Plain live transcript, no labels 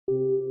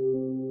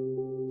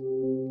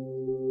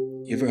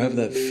You ever have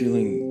that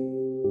feeling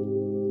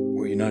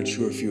where you're not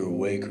sure if you're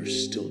awake or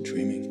still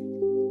dreaming?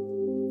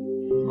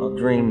 Well,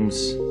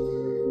 dreams,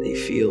 they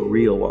feel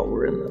real while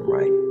we're in them,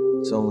 right?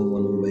 It's only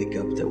when we wake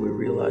up that we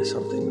realize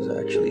something was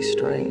actually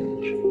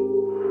strange.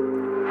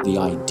 The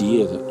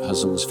idea that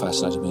has always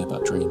fascinated me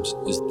about dreams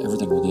is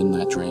everything within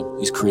that dream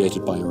is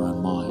created by your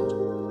own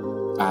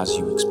mind as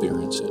you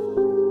experience it.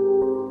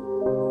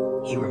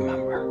 You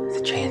remember the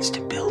chance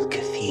to build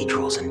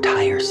cathedrals,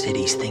 entire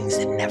cities, things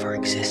that never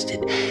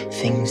existed,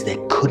 things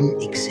that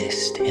couldn't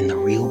exist in the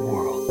real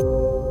world.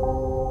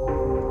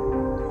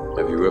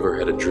 Have you ever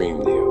had a dream,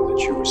 Neo,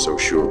 that you were so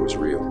sure was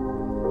real?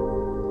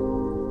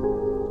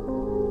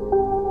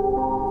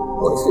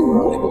 What if we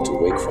were unable to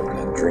wake from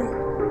that dream?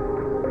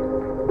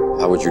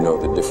 How would you know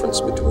the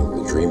difference between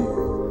the dream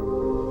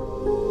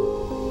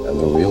world and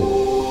the real world?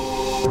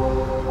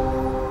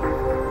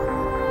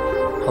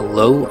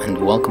 Hello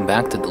and welcome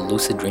back to the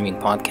Lucid Dreaming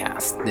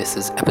Podcast. This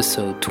is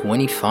episode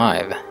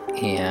 25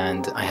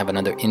 and I have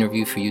another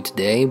interview for you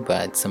today,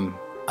 but some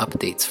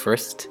updates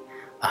first.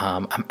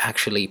 I'm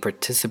actually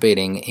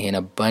participating in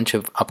a bunch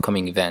of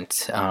upcoming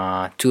events, 2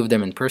 of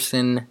them in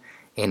person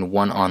and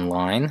 1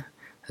 online,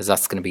 because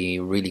that's going to be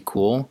really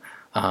cool.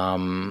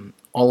 All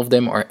of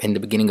them are in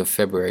the beginning of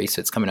February, so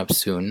it's coming up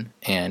soon.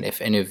 And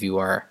if any of you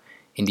are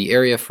in the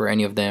area for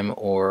any of them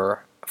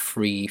or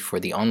free for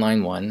the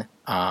online one,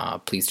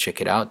 please check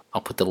it out.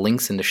 I'll put the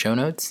links in the show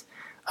notes.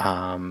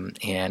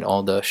 And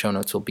all the show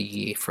notes will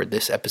be for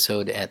this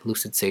episode at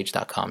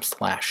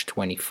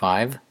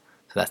lucidsage.com/25. So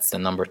that's the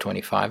number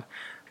 25.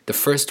 The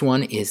first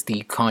one is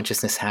the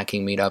Consciousness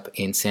Hacking Meetup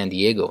in San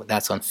Diego.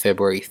 That's on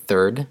February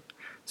 3rd.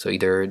 So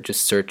either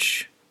just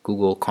search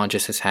Google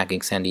Consciousness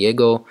Hacking San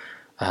Diego.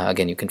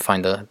 Again, you can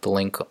find the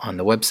link on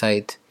the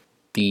website.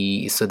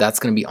 So that's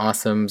going to be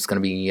awesome. It's going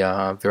to be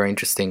a very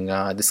interesting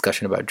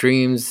discussion about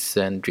dreams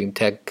and dream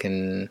tech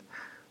and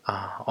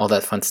all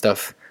that fun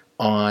stuff.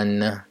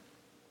 On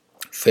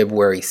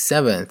February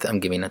 7th, I'm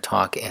giving a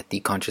talk at the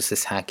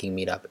Consciousness Hacking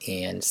Meetup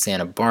in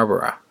Santa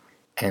Barbara.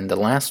 And the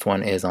last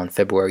one is on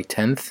February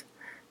 10th.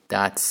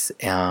 That's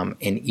an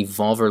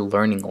Evolver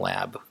Learning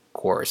Lab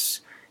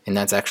course. And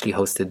that's actually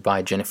hosted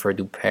by Jennifer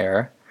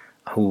Dupere,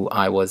 who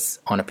I was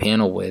on a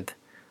panel with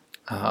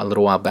a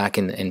little while back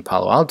in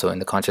Palo Alto in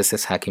the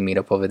Consciousness Hacking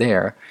Meetup over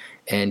there.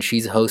 And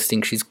she's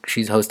hosting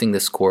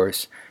this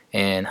course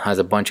and has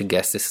a bunch of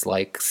guests. It's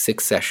like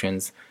 6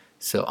 sessions.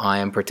 So I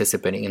am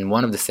participating in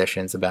one of the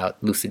sessions about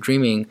lucid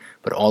dreaming,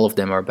 but all of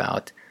them are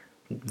about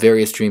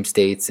various dream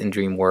states and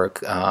dream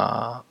work,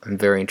 and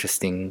very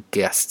interesting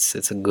guests.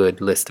 It's a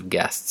good list of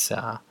guests,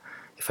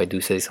 if I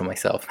do say so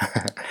myself.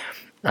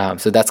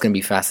 So that's going to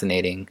be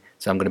fascinating.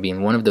 So I'm going to be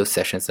in one of those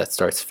sessions that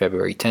starts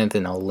February 10th,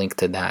 and I'll link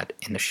to that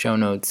in the show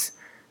notes.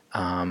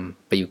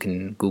 But you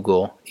can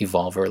Google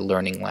Evolver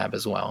Learning Lab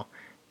as well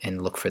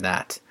and look for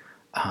that.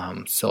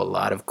 So a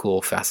lot of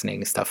cool,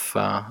 fascinating stuff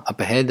up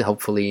ahead.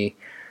 Hopefully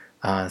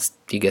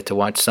you get to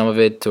watch some of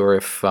it, or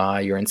if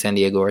you're in San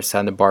Diego or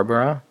Santa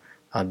Barbara,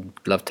 I'd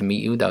love to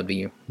meet you. That would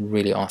be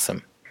really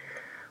awesome.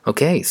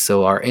 Okay,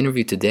 so our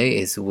interview today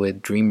is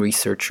with dream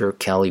researcher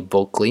Kelly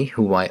Bulkeley,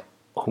 who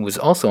was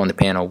also on the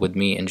panel with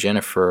me and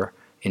Jennifer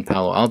in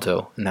Palo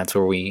Alto, and that's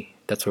where we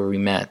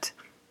met.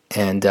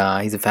 And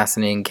he's a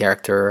fascinating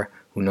character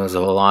who knows a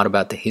lot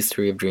about the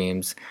history of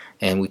dreams,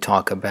 and we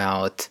talk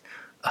about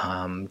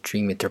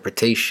dream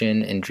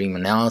interpretation and dream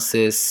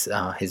analysis,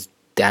 his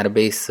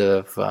database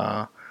of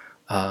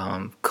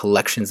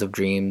collections of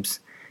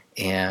dreams,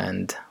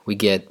 and we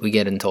get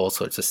into all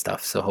sorts of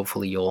stuff. So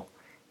hopefully you'll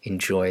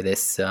enjoy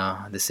this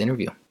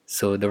interview.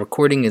 So the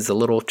recording is a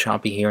little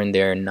choppy here and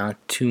there, not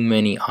too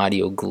many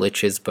audio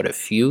glitches, but a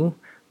few.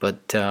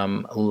 But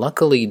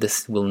luckily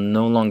this will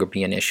no longer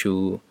be an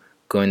issue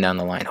going down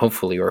the line,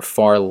 hopefully, or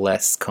far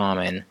less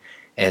common,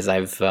 as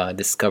I've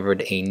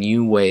discovered a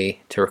new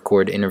way to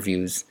record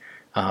interviews.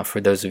 For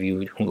those of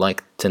you who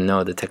like to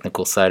know the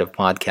technical side of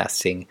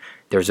podcasting,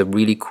 there's a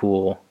really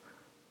cool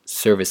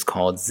service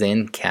called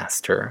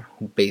Zencaster,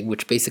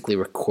 which basically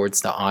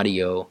records the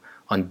audio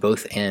on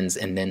both ends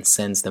and then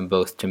sends them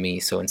both to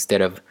me. So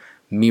instead of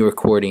me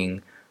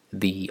recording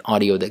the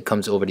audio that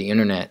comes over the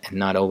internet and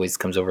not always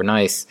comes over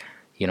nice,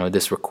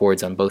 this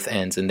records on both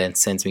ends and then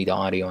sends me the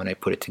audio and I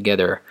put it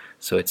together.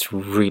 So it's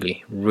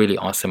really, really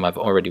awesome. I've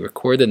already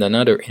recorded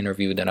another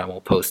interview that I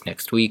will post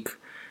next week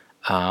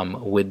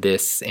with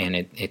this, and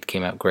it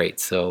came out great.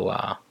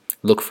 So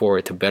look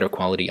forward to better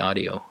quality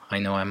audio. I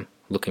know I'm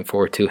looking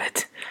forward to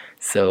it.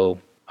 So,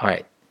 all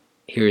right,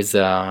 here's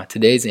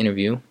today's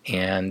interview,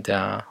 and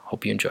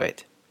hope you enjoy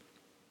it.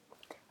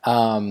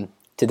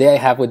 Today I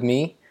have with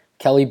me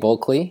Kelly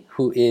Bulkeley,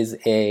 who is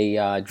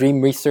a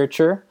dream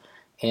researcher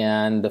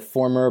and the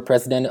former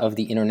president of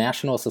the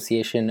International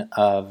Association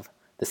of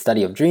the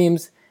Study of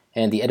Dreams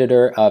and the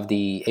editor of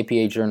the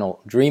APA journal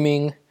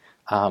Dreaming.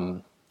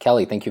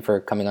 Kelly, thank you for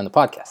coming on the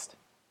podcast.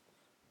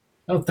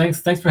 Oh,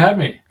 thanks for having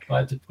me.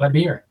 Glad to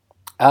be here.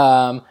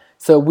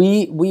 So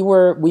we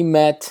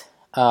met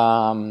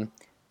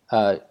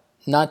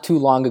not too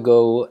long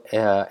ago,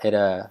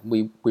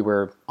 we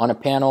were on a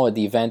panel at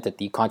the event at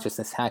the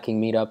Consciousness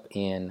Hacking Meetup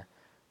in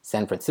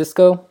San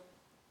Francisco,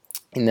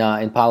 in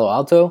Palo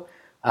Alto.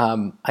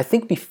 I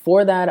think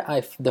before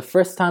that, the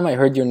first time I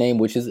heard your name,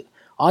 which is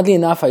oddly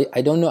enough,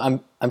 I don't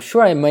know. I'm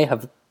sure I may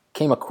have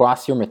came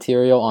across your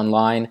material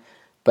online,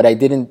 but I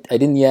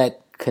didn't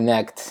yet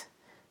connect.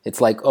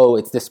 It's like, oh,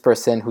 it's this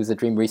person who's a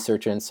dream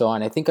researcher and so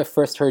on. I think I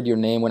first heard your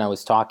name when I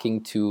was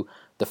talking to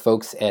the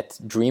folks at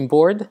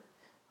Dreamboard,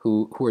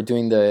 who are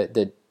doing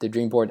the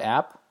Dreamboard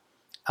app,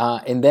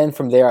 and then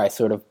from there I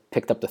sort of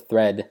picked up the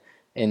thread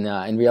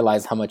and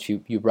realized how much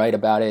you write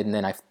about it, and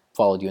then I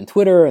followed you on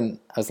Twitter, and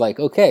I was like,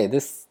 okay,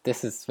 this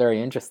is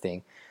very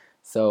interesting.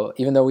 So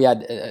even though we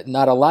had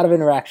not a lot of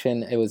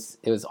interaction, it was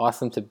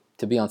awesome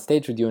to be on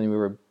stage with you, and we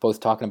were both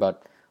talking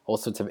about all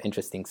sorts of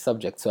interesting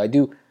subjects. So I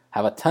do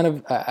have a ton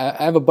of I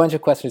have a bunch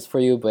of questions for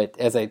you, but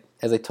as I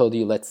told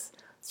you, let's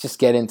just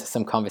get into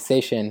some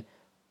conversation.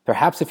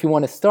 Perhaps if you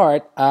want to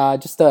start,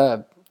 just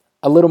a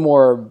little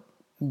more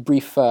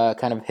brief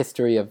kind of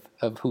history of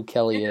who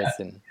Kelly is.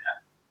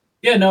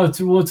 No,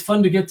 it's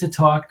fun to get to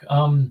talk.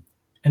 And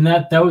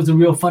that was a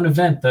real fun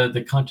event,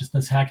 the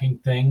consciousness hacking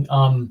thing.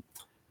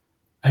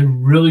 I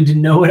really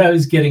didn't know what I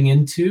was getting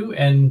into,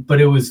 but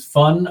it was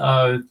fun.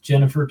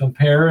 Jennifer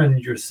Domper and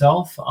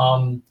yourself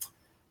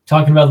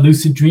talking about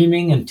lucid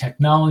dreaming and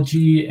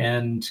technology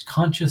and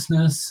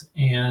consciousness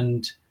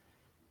and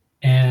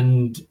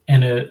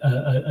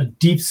a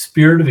deep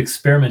spirit of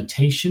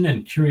experimentation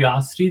and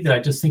curiosity that I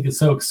just think is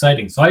so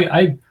exciting. So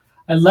I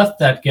left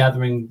that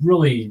gathering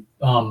really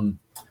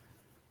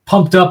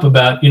pumped up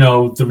about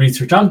the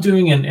research I'm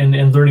doing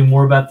and learning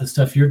more about the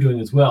stuff you're doing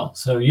as well.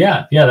 So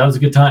yeah, that was a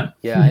good time.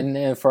 Yeah,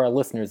 and for our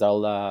listeners,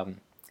 I'll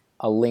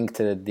link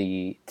to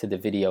the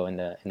video in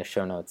the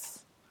show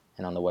notes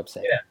and on the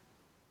website. Yeah,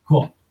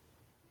 cool.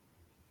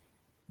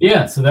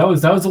 Yeah, so that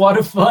was a lot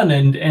of fun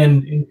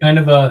and kind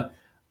of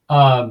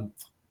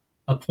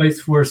a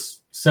place where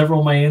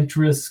several of my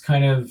interests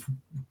kind of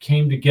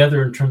came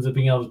together in terms of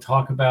being able to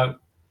talk about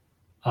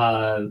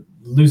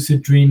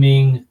lucid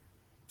dreaming,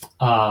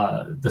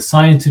 the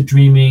science of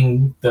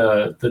dreaming,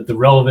 the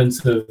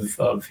relevance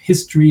of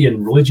history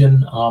and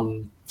religion,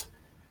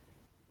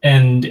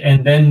 and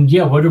then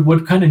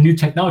what kind of new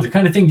technology, the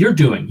kind of thing you're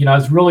doing. I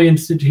was really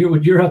interested to hear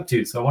what you're up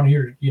to, so I want to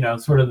hear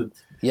sort of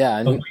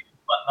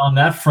on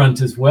that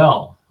front as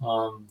well.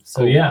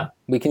 So cool.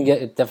 We can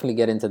definitely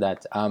get into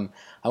that. I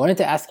wanted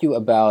to ask you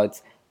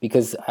about,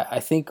 because I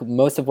think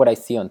most of what I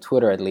see on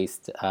Twitter, at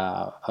least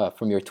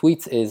from your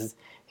tweets, is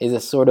a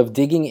sort of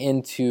digging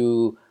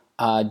into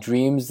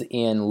dreams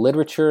in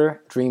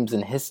literature, dreams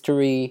in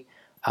history.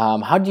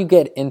 How did you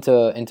get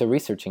into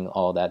researching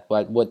all that?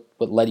 What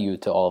led you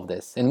to all of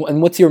this?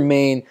 And what's your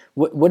main?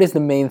 What is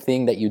the main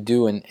thing that you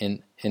do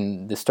in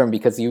this term?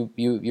 Because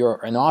you're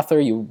an author.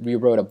 You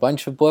wrote a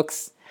bunch of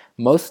books.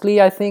 Mostly,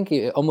 I think,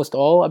 almost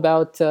all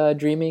about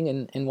dreaming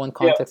in one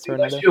context or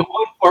another.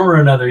 One form or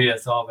another,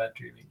 yes, all about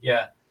dreaming.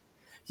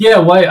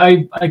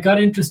 Well, I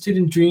got interested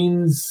in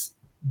dreams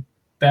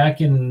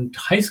back in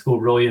high school,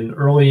 really, in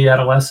early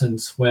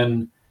adolescence,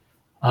 when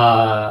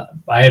I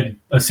had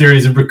a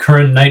series of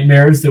recurrent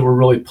nightmares that were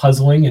really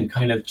puzzling and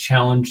kind of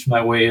challenged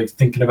my way of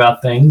thinking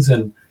about things.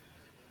 And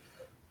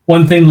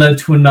one thing led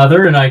to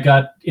another, and I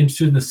got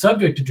interested in the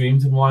subject of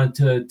dreams and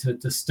wanted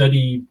to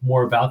study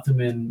more about them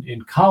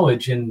in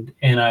college. And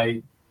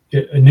I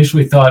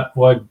initially thought,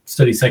 well, I'd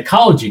study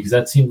psychology, because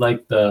that seemed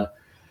like the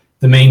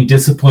main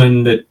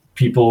discipline that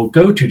people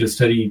go to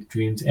study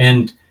dreams.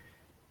 And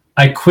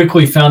I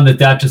quickly found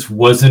that just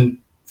wasn't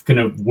going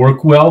to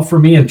work well for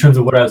me in terms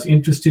of what I was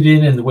interested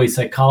in and the way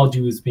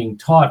psychology was being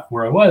taught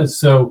where I was.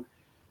 So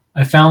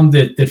I found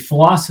that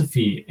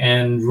philosophy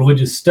and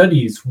religious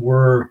studies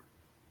were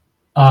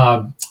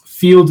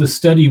field of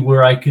study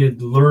where I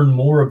could learn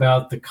more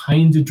about the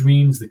kinds of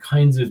dreams, the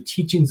kinds of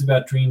teachings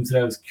about dreams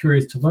that I was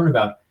curious to learn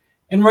about,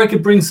 and where I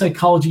could bring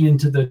psychology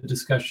into the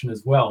discussion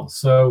as well.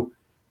 So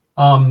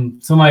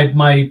my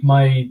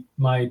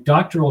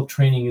doctoral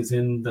training is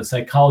in the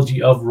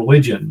psychology of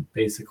religion,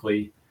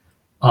 basically.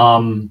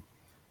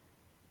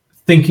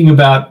 Thinking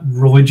about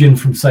religion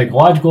from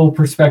psychological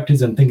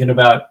perspectives and thinking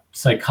about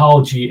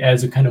psychology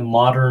as a kind of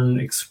modern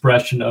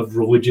expression of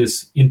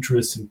religious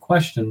interests and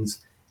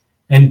questions.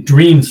 And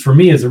dreams, for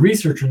me as a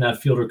researcher in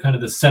that field, are kind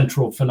of the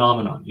central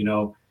phenomenon.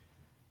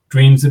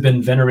 Dreams have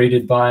been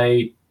venerated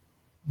by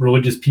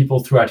religious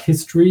people throughout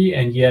history,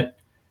 and yet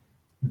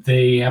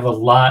they have a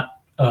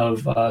lot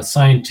of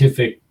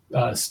scientific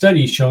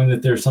studies showing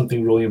that there's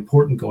something really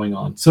important going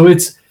on. So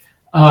it's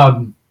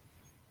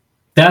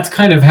that's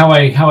kind of how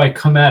I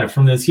come at it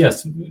from this.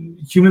 Yes,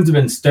 humans have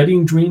been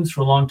studying dreams for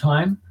a long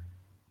time,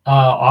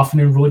 often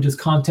in religious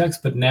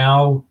context, but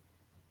now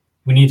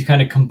we need to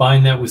kind of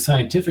combine that with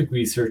scientific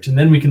research, and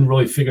then we can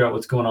really figure out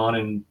what's going on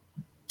and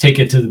take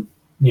it to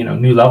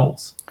new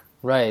levels.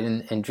 Right,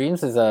 and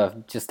dreams is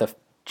just a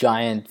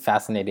giant,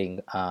 fascinating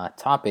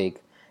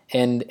topic.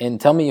 And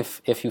tell me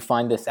if you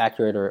find this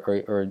accurate,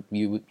 or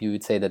you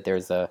would say that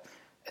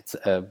it's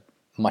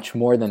much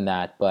more than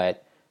that.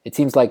 But it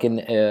seems like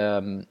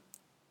in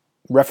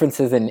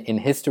references in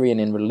history and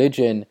in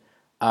religion,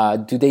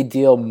 do they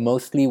deal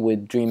mostly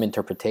with dream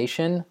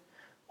interpretation,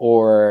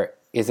 or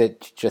is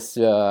it just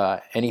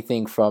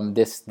anything from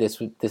this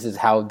is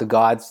how the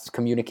gods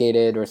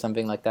communicated or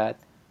something like that?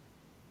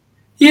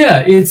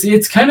 Yeah,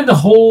 it's kind of the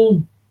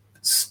whole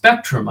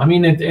spectrum. I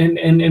mean,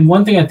 and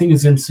one thing I think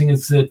is interesting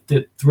is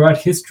that throughout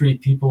history,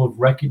 people have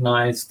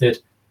recognized that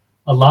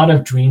a lot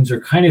of dreams are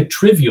kind of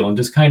trivial and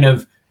just kind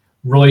of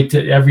relate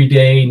to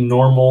everyday,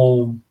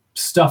 normal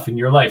stuff in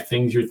your life,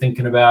 things you're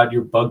thinking about,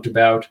 you're bugged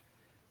about.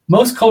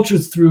 Most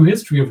cultures through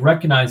history have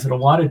recognized that a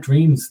lot of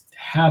dreams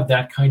have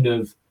that kind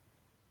of,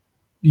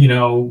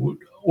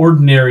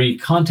 ordinary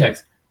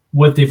context.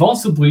 What they've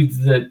also believed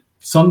is that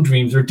some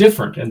dreams are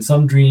different, and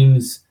some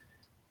dreams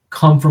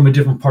come from a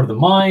different part of the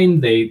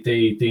mind.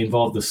 They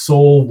involve the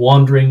soul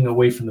wandering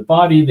away from the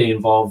body. They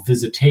involve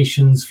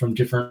visitations from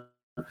different.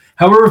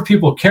 However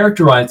people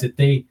characterize it,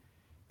 they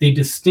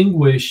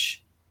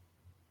distinguish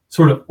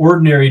sort of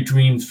ordinary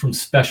dreams from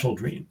special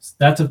dreams.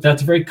 That's a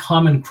very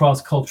common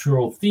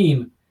cross-cultural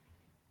theme.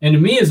 And to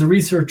me, as a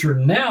researcher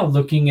now,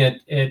 looking at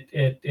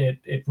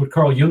what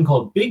Carl Jung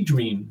called big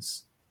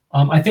dreams,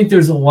 I think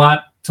there's a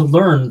lot to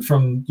learn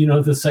from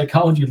the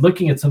psychology,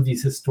 looking at some of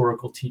these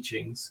historical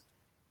teachings,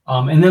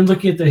 and then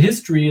looking at the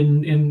history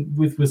and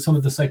with some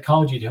of the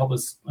psychology to help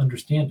us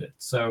understand it.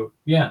 So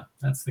yeah,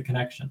 that's the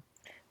connection.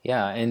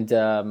 Yeah,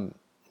 and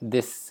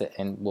this,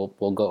 and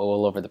we'll go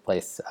all over the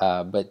place,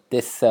 but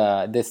this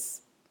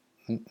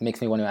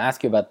makes me want to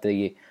ask you about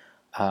the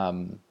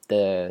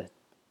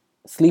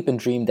sleep and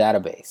dream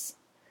database.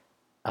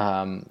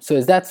 So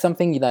is that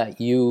something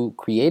that you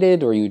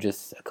created or you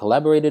just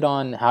collaborated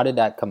on? How did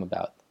that come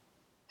about?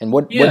 And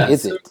what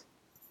is it?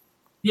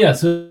 Yeah,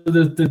 so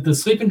the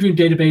Sleep and Dream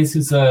database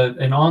is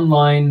an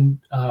online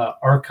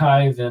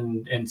archive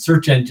and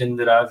search engine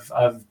that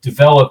I've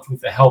developed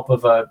with the help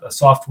of a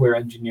software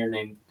engineer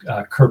named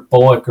Kurt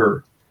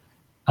Bulkeley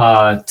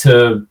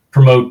to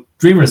promote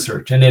dream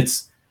research. And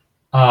it's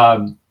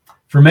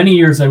for many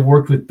years I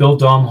worked with Bill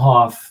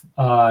Domhoff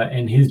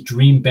and his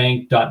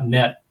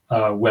dreambank.net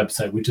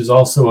website, which is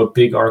also a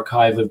big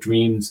archive of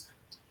dreams.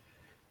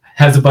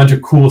 Has a bunch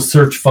of cool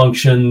search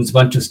functions, a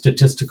bunch of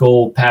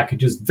statistical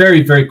packages.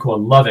 Very, very cool. I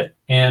love it.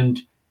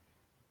 And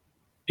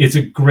it's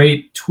a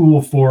great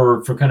tool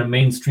for kind of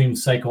mainstream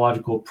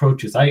psychological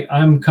approaches.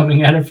 I'm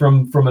coming at it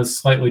from a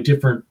slightly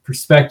different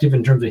perspective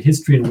in terms of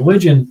history and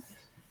religion.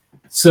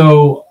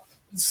 So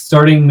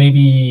starting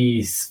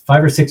maybe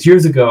 5 or 6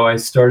 years ago, I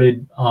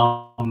started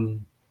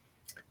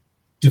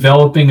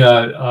developing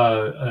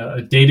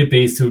a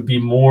database that would be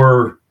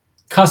more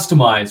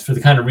customized for the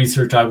kind of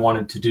research I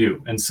wanted to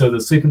do. And so the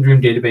Sleep and Dream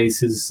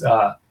database is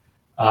that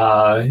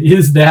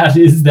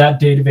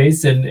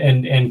database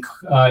and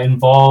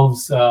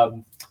involves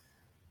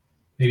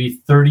maybe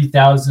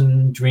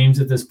 30,000 dreams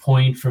at this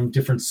point from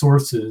different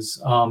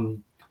sources.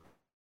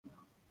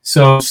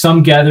 So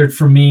some gathered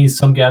from me,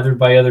 some gathered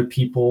by other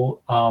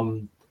people.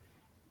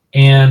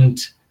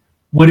 And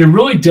what it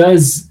really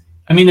does,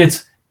 I mean,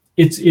 it's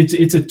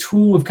a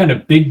tool of kind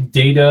of big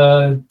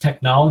data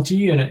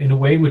technology in a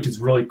way, which is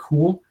really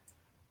cool.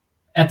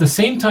 At the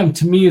same time,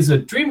 to me as a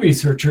dream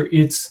researcher,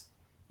 it's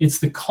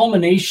the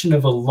culmination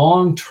of a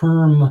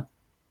long-term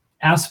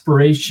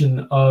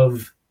aspiration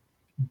of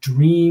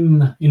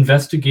dream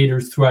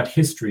investigators throughout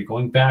history,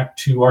 going back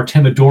to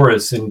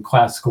Artemidorus in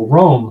classical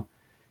Rome,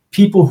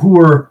 people who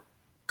were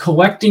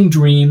collecting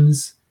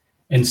dreams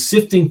and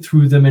sifting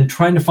through them and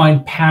trying to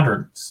find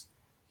patterns,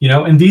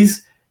 and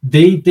these,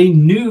 they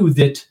knew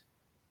that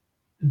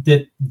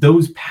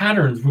those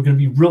patterns were going to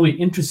be really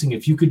interesting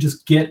if you could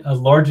just get a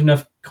large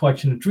enough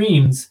collection of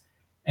dreams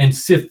and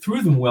sift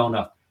through them well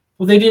enough.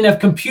 Well, they didn't have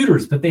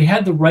computers, but they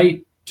had the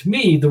right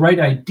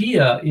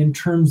idea in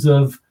terms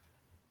of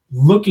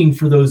looking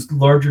for those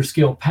larger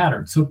scale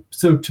patterns.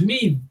 So to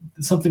me,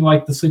 something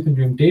like the Sleep and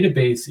Dream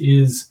database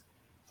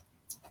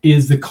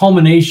is the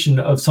culmination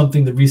of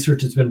something that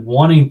research has been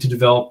wanting to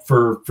develop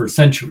for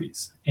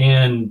centuries.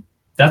 And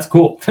that's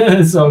cool.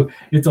 So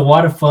it's a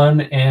lot of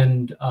fun,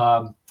 and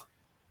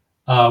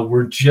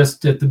we're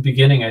just at the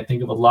beginning, I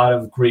think, of a lot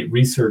of great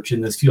research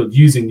in this field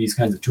using these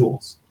kinds of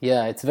tools.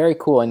 Yeah, it's very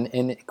cool.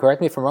 And correct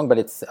me if I'm wrong, but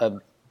it's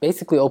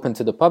basically open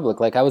to the public.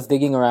 Like, I was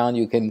digging around,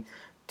 you can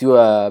do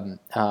a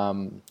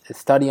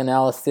study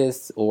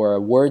analysis or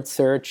a word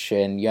search,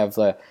 and you have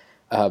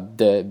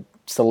the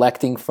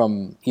selecting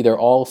from either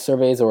all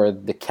surveys or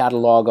the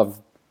catalog of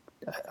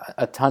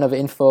a ton of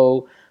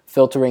info,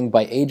 filtering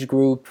by age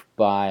group,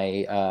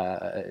 by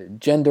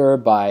gender,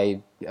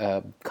 by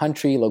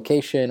country,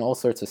 location, all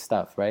sorts of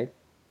stuff, right?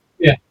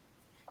 Yeah.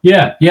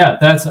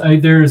 That's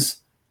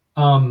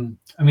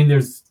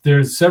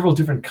there's several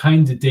different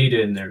kinds of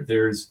data in there.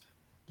 There's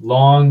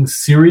long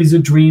series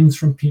of dreams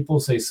from people,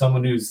 say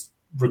someone who's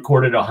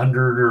recorded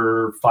 100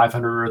 or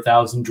 500 or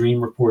 1,000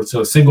 dream reports.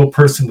 So a single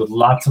person with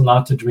lots and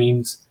lots of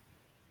dreams.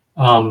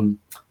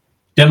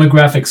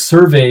 Demographic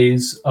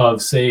surveys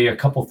of, say, a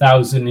couple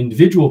thousand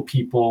individual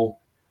people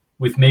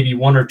with maybe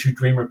 1 or 2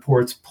 dream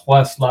reports,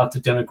 plus lots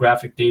of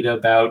demographic data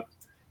about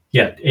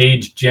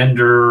age,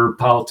 gender,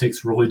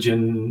 politics,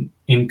 religion,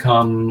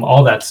 income,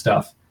 all that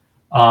stuff.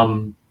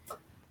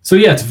 So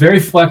yeah, it's very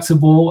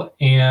flexible,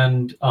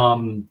 and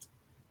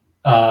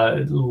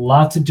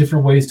lots of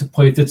different ways to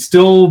play it. It's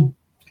still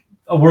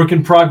a work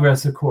in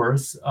progress, of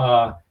course.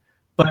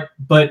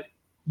 But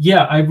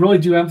yeah, I really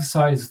do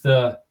emphasize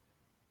the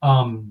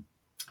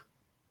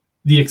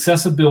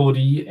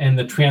accessibility and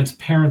the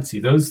transparency.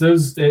 Those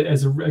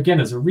as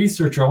a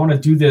researcher, I want to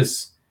do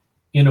this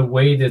in a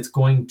way that's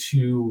going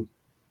to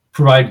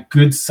provide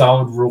good,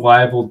 solid,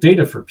 reliable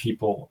data for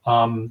people.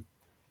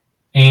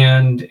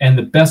 And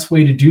the best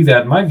way to do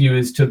that, in my view,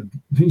 is to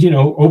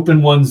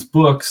open one's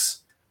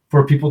books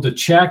for people to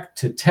check,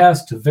 to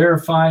test, to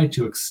verify,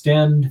 to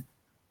extend.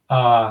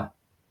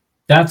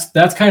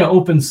 That's kind of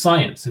open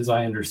science, as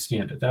I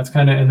understand it.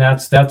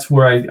 That's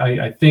where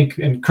I think,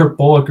 and Kurt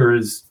Bulkeley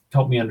has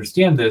helped me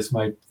understand this,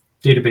 my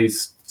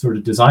database sort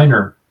of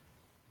designer,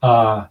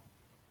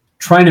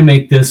 trying to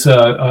make this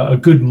a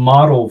good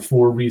model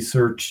for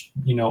research,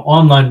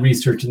 online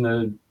research in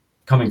the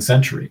coming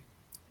century.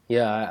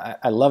 Yeah,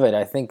 I love it.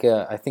 I think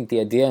the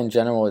idea in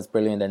general is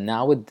brilliant. And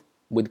now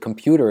with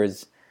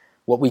computers,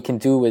 what we can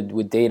do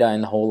with data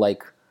and the whole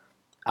like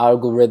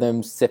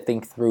algorithms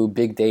sifting through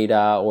big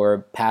data or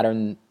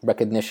pattern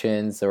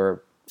recognitions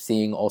or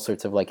seeing all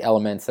sorts of like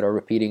elements that are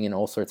repeating in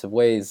all sorts of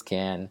ways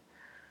can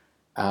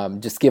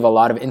just give a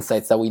lot of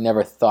insights that we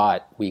never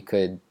thought we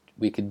could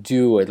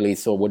do, at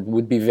least, or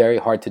would be very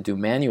hard to do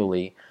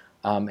manually.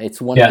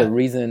 It's one of the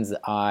reasons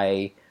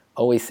I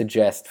always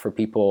suggest for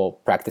people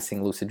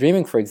practicing lucid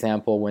dreaming, for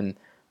example, when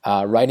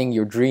writing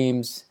your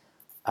dreams,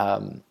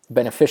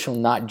 beneficial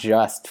not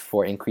just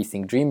for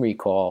increasing dream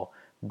recall,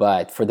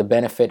 but for the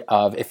benefit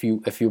of if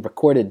you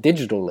record it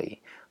digitally,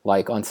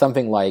 like on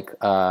something like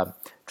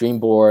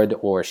Dreamboard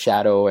or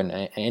Shadow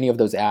and any of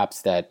those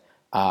apps that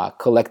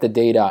collect the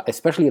data,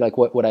 especially like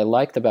what I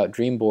liked about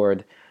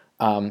Dreamboard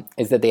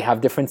is that they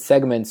have different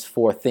segments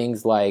for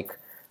things like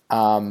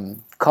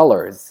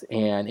colors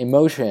and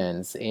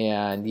emotions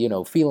and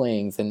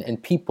feelings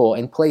and people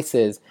and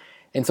places,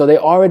 and so they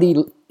already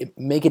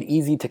make it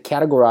easy to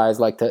categorize,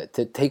 like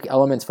to take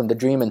elements from the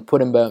dream and put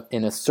them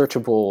in a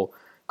searchable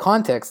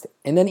context,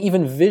 and then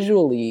even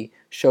visually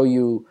show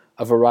you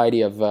a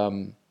variety of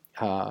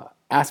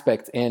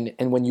aspects. And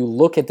when you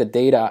look at the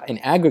data in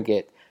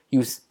aggregate,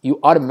 you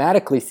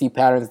automatically see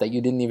patterns that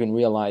you didn't even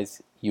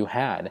realize you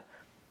had.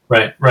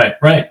 Right.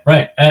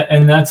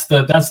 And that's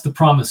the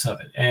promise of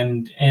it.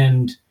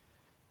 And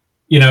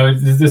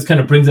this kind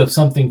of brings up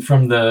something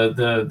from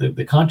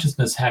the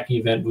consciousness hacking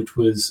event, which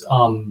was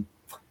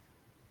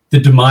the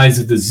demise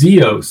of the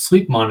Zeo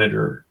sleep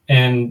monitor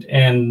and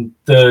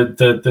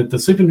the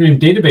sleep and dream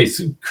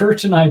database.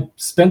 Kurt and I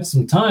spent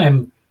some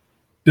time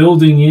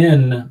building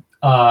in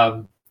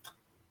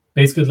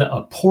basically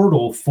a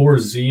portal for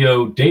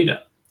Zeo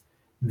data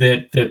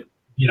that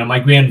my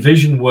grand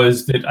vision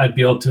was that I'd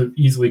be able to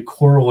easily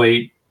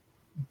correlate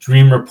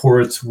dream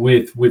reports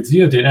with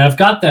Zeo data. And I've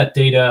got that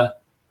data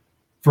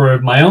for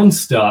my own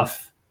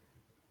stuff,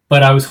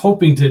 but I was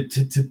hoping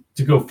to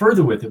go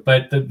further with it.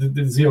 But the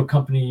Zeo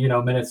company,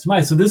 met its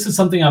demise. So this is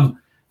something I'm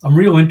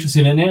real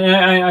interested in.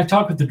 And I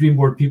talk with the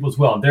Dreamboard people as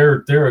well.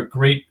 They're a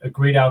great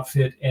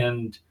outfit,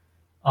 and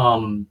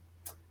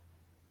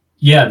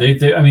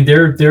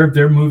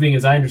they're moving,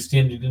 as I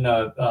understand it, in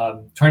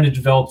trying to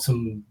develop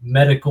some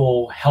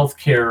medical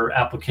healthcare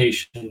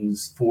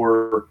applications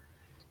for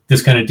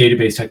this kind of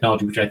database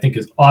technology, which I think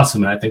is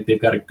awesome, and I think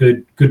they've got a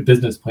good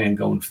business plan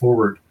going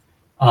forward.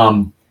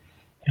 And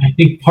I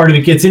think part of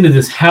it gets into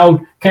this this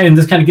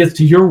kind of gets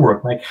to your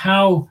work, like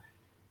how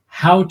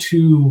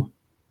to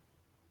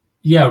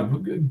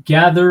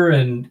gather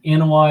and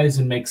analyze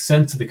and make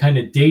sense of the kind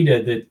of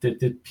data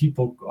that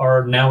people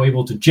are now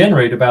able to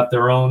generate about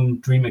their own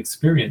dream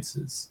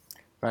experiences.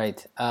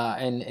 Right,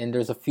 and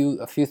there's a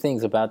few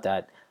things about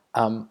that.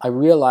 I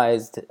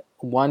realized,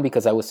 one,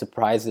 because I was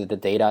surprised at the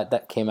data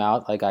that came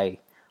out. Like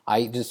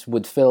I just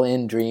would fill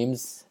in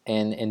dreams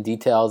and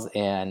details,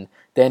 and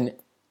then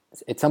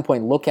at some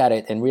point look at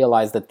it and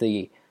realize that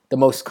the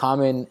most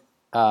common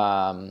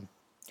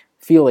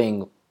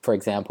feeling, for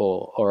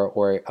example,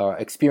 or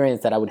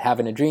experience that I would have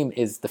in a dream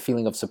is the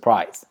feeling of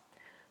surprise,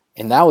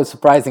 and that was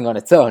surprising on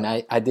its own.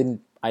 I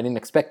didn't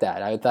expect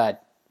that. I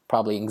thought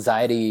probably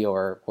anxiety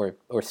or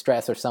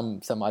stress or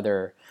some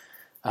other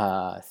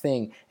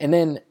thing, and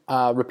then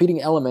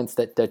repeating elements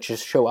that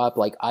just show up,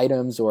 like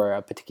items or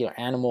a particular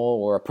animal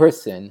or a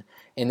person,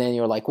 and then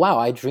you're like, wow,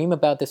 I dream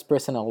about this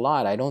person a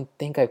lot. I don't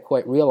think I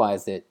quite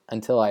realized it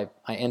until I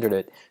entered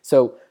it.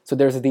 So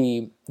there's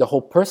the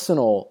whole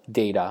personal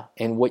data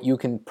and what you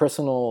can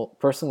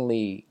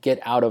personally get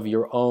out of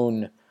your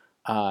own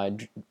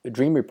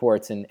dream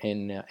reports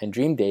and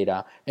dream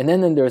data, and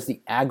then there's the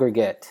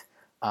aggregate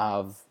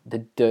of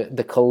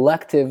the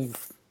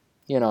collective,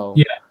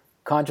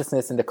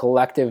 consciousness and the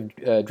collective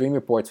dream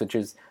reports, which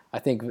is, I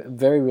think,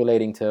 very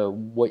relating to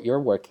what you're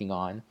working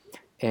on.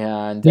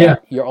 And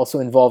you're also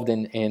involved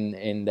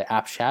in the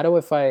app Shadow,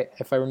 if I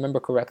remember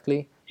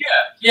correctly.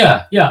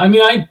 Yeah. I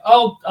mean,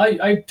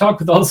 I talk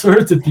with all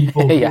sorts of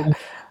people.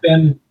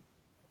 been,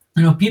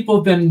 people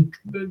have been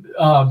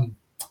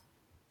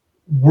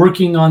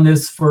working on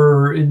this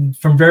from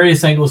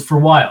various angles for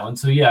a while. And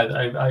so,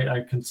 yeah, I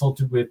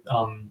consulted with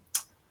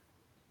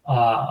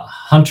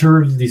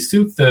Hunter Lee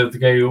Suk, the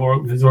guy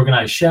who's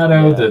organized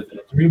Shadow, the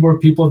Dreamboard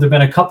people. There've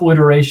been a couple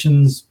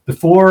iterations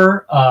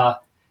before.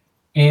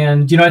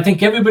 And, I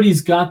think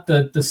everybody's got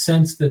the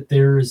sense that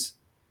there's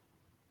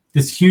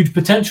this huge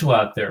potential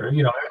out there.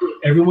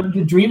 Everyone's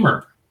a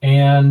dreamer.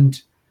 And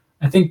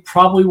I think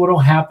probably what will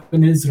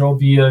happen is there'll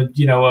be a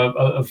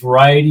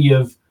variety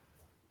of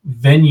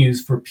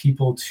venues for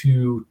people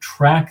to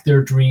track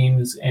their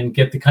dreams and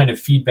get the kind of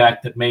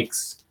feedback that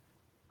makes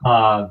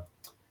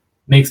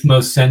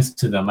most sense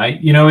to them.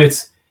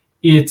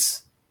 It's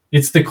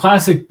the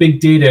classic big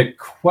data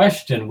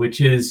question,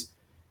 which is,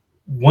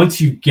 once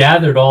you've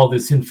gathered all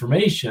this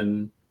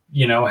information,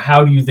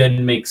 how do you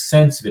then make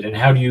sense of it? And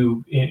how do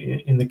you,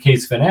 in the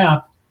case of an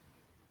app,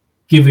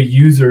 give a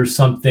user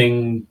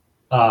something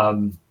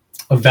of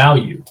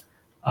value?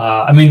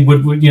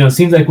 It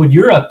seems like what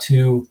you're up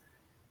to,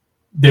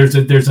 there's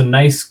a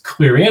nice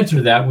clear answer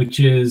to that,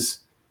 which is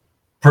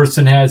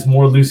person has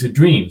more lucid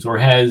dreams or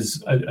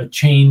has a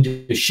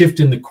shift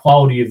in the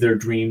quality of their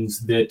dreams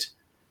that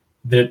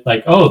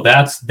like, oh,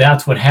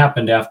 that's what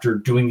happened after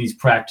doing these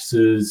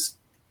practices,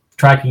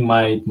 tracking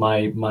my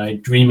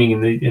dreaming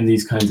in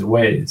these kinds of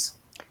ways.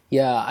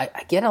 Yeah, I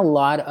get a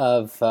lot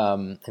of,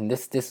 and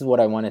this is what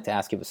I wanted to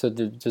ask you. So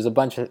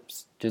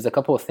there's a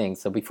couple of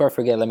things. So before I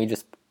forget, let me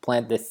just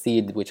plant this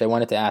seed, which I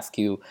wanted to ask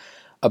you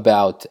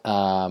about.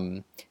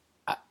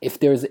 If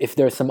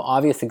there's some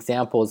obvious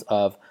examples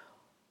of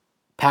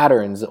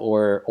patterns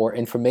or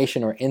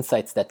information or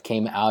insights that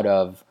came out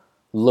of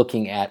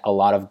looking at a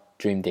lot of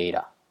dream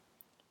data.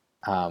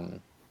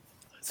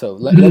 So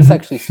let's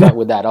actually start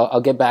with that.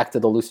 I'll get back to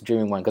the lucid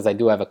dreaming one because I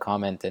do have a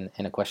comment and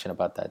a question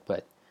about that.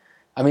 But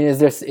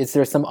is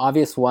there some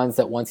obvious ones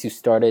that once you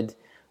started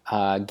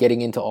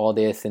getting into all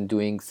this and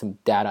doing some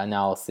data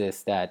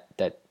analysis that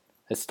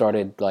has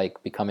started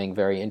like becoming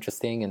very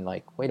interesting and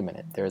like, wait a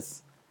minute,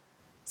 there's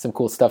some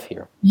cool stuff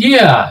here.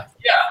 Yeah.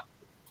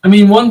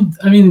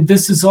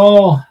 This is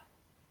all,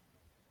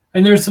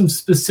 and there's some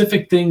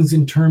specific things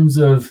in terms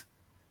of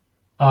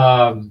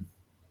the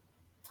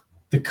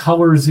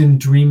colors in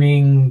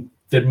dreaming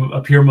that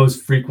appear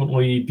most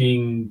frequently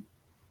being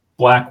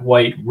black,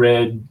 white,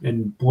 red,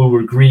 and blue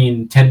or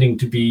green, tending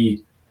to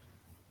be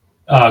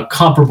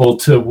comparable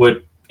to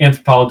what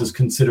anthropologists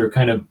consider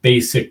kind of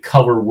basic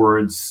color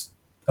words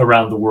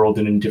around the world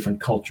and in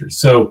different cultures.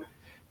 So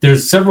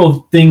there's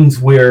several things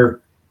where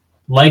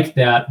I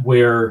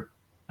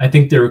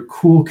think there are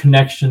cool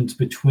connections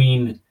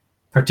between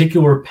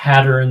particular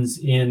patterns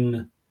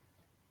in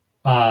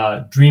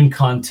dream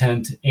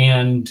content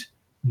and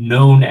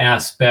known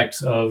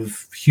aspects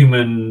of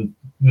human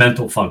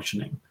mental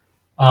functioning.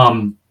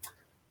 But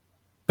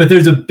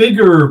there's a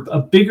bigger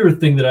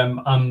thing that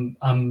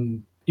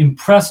I'm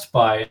impressed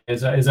by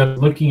as I'm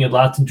looking at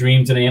lots of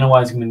dreams and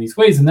analyzing them in these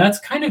ways, and that's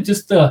kind of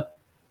just the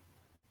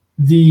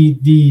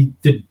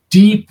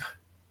deep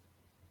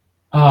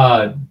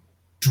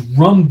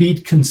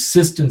drumbeat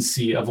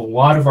consistency of a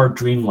lot of our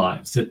dream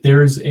lives. It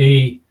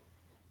really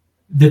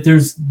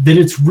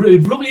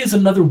is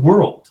another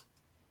world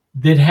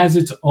that has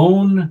its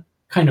own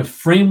kind of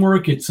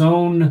framework, its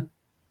own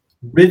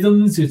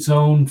rhythms, its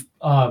own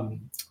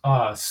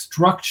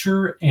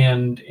structure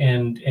and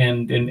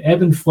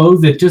ebb and flow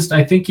that just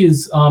I think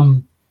is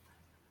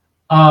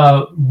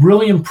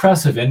really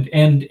impressive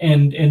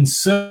and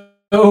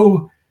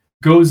so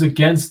goes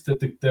against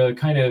the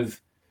kind of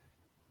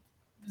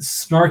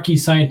snarky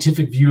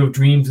scientific view of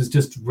dreams as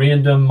just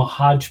random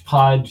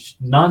hodgepodge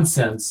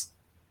nonsense.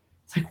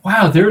 It's like,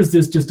 wow, there is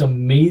this just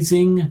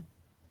amazing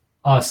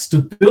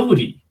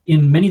stability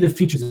in many of the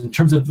features in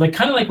terms of like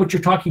kind of like what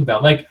you're talking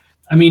about. Like,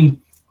 I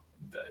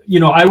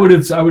would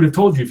have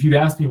told you if you'd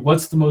asked me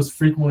what's the most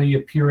frequently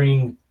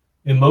appearing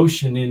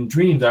emotion in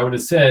dreams, I would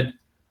have said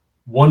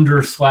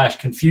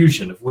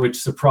wonder/confusion, of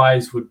which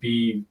surprise would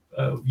be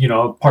part of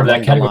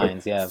that category.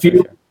 Lines, yeah,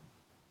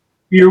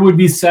 fear would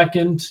be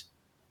second,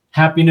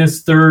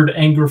 happiness third,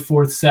 anger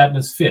fourth,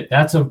 sadness fifth.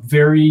 That's a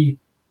very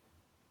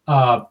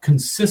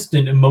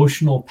consistent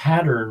emotional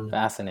pattern.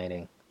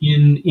 Fascinating.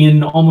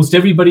 In almost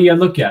everybody I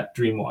look at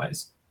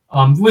dream-wise,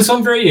 with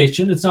some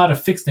variation. It's not a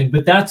fixed thing,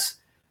 but that's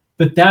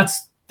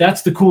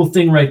the cool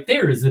thing right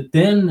there, is that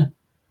then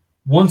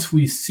once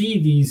we see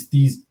these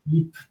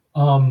deep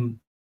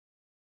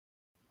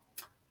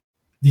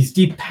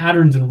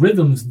patterns and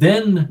rhythms,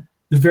 then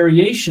the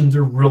variations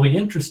are really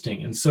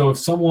interesting. And so if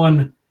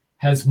someone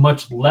has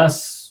much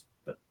less,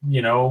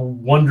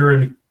 wonder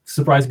and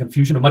surprise and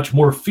confusion and much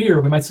more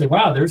fear, we might say,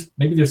 wow, there's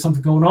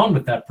something going on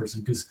with that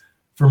person, because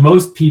for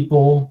most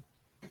people,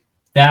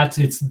 that's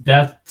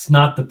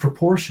not the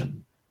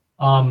proportion.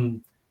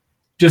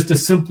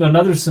 Just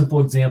another simple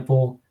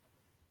example.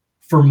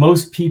 For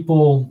most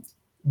people,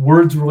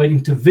 words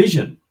relating to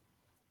vision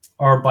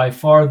are by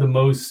far the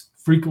most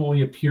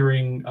frequently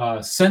appearing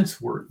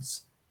sense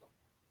words,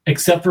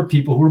 except for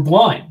people who are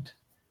blind.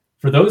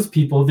 for those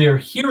people, their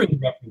hearing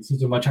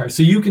references are much higher.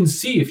 So you can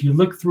see, if you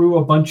look through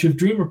a bunch of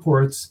dream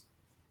reports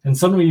and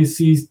suddenly you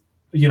see,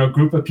 a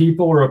group of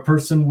people or a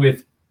person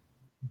with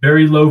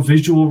very low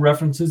visual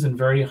references and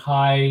very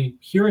high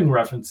hearing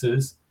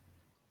references,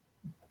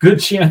 good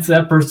chance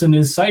that person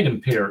is sight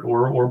impaired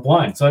or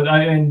blind. So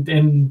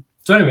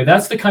so anyway,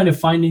 that's the kind of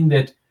finding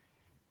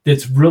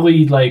that's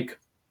really like,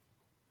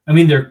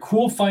 they're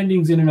cool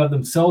findings in and of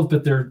themselves,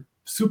 but they're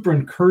super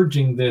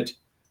encouraging that,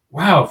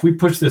 wow, if we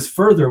push this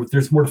further,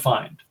 there's more to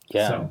find.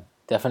 Yeah, so.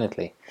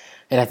 Definitely.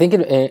 And I think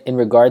in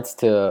regards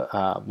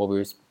to what we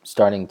were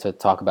starting to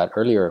talk about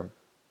earlier,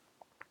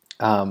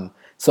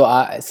 so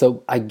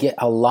I get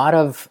a lot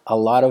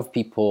of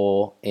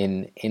people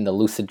in the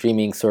lucid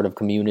dreaming sort of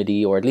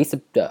community, or at least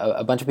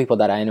a bunch of people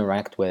that I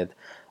interact with,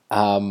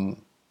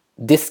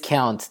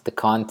 discount the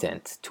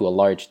content to a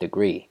large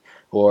degree,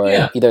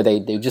 or either they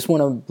just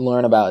want to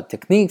learn about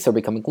techniques or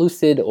becoming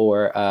lucid,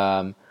 or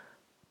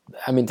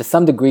to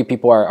some degree,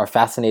 people are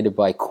fascinated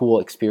by cool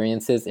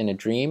experiences in a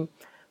dream,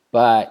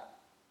 but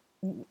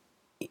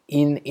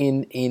in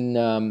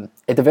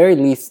at the very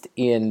least,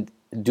 in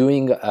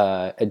doing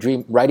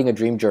writing a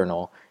dream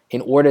journal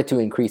in order to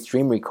increase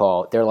dream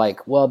recall, they're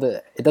like, well,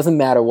 it doesn't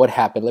matter what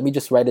happened. Let me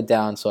just write it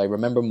down so I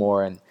remember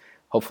more and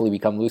hopefully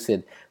become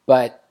lucid.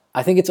 But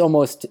I think it's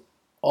almost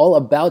all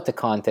about the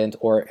content,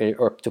 or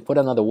to put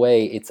another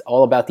way, it's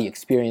all about the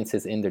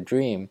experiences in the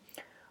dream.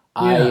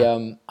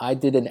 Yeah. I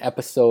did an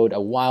episode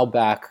a while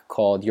back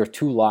called Your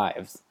Two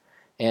Lives.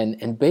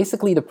 And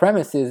basically the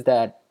premise is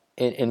that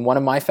in one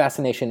of my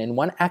fascination, and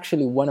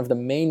one of the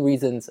main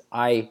reasons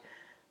I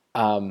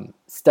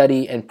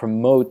study and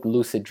promote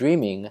lucid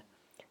dreaming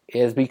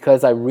is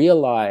because I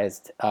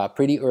realized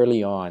pretty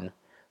early on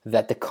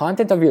that the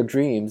content of your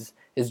dreams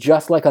is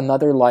just like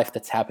another life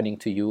that's happening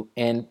to you,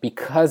 and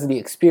because the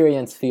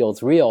experience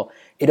feels real,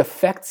 it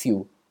affects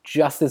you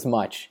just as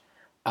much,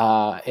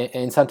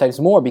 and sometimes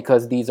more,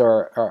 because these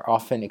are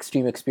often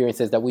extreme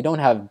experiences that we don't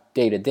have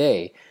day to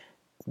day,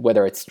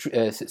 whether it's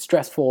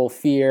stressful,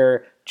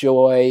 fear,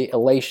 joy,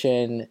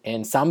 elation,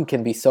 and some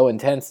can be so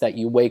intense that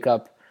you wake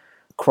up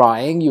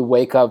crying, you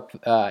wake up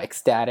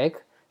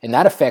ecstatic, and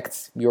that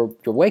affects your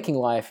waking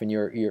life and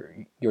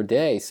your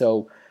day.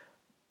 So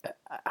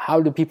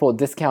how do people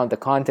discount the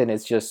content?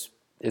 It's just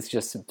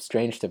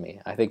strange to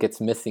me. I think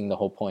it's missing the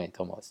whole point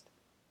almost.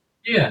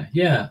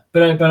 Yeah.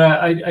 But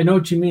I know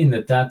what you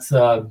mean, that's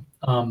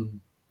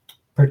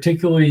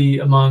particularly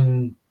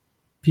among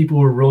people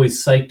who are really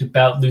psyched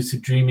about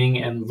lucid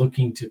dreaming and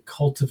looking to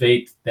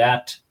cultivate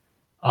that,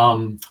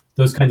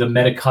 those kinds of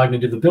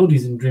metacognitive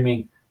abilities in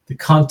dreaming, the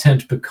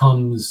content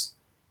becomes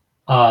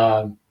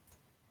a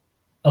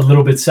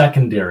little bit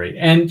secondary.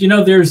 And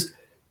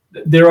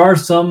there are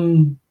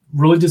some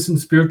religious and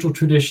spiritual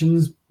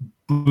traditions,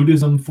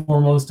 Buddhism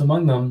foremost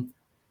among them,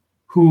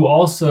 who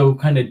also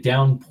kind of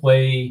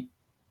downplay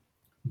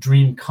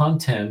dream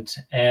content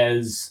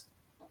as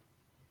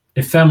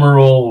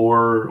ephemeral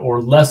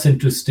or less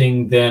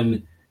interesting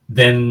than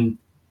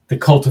the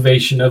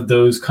cultivation of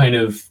those kind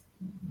of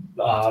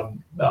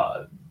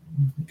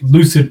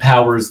lucid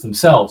powers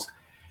themselves.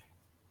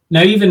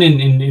 Now, even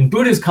in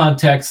Buddhist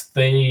context,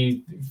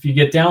 if you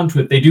get down to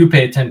it, they do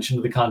pay attention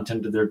to the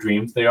content of their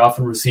dreams. They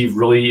often receive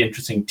really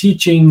interesting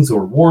teachings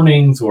or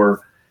warnings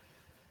or,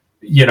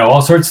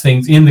 all sorts of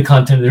things in the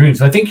content of their dreams.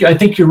 So I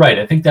think you're right.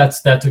 I think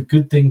that's a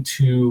good thing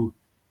to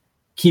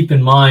keep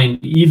in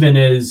mind, even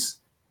as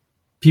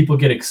people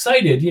get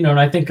excited, and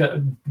I think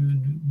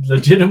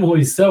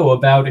legitimately so,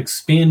 about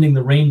expanding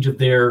the range of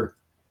their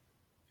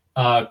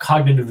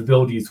cognitive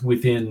abilities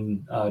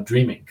within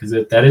dreaming, because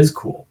that is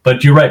cool.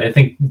 But you're right. I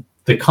think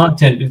the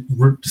content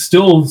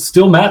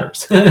still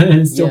matters.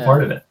 It's still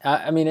part of it.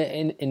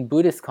 In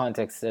Buddhist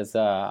context, as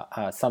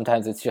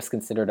sometimes it's just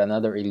considered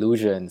another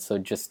illusion. So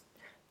just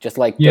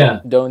like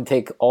don't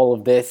take all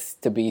of this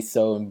to be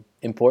so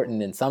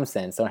important in some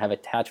sense. Don't have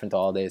attachment to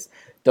all this.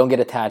 Don't get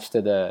attached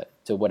to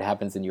what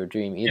happens in your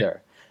dream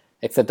either.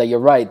 Except that you're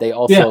right. They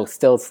also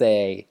still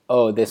say,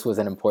 "Oh, this was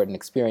an important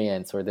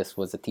experience," or "This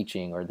was a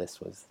teaching," or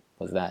 "This was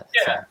that."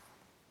 Yeah.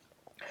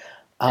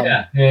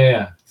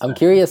 So, I'm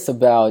curious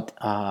about.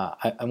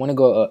 I want to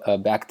go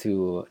back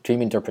to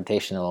dream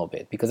interpretation a little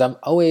bit, because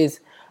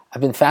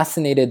I've been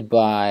fascinated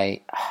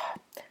by.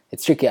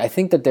 It's tricky. I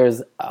think that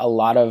there's a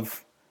lot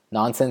of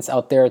nonsense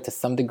out there to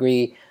some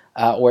degree,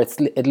 or it's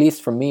at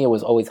least for me, it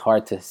was always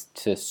hard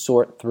to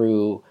sort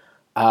through.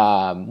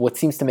 What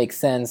seems to make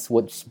sense,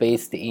 what's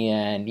based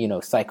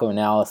in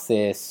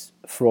psychoanalysis,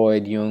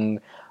 Freud, Jung,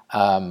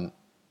 and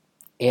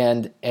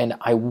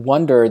I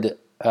wondered,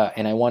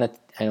 and I want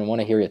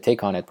to hear your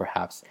take on it,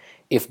 perhaps,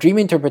 if dream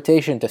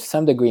interpretation to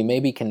some degree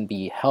maybe can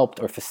be helped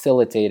or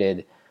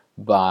facilitated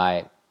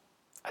by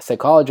a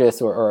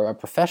psychologist or a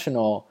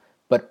professional,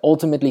 but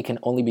ultimately can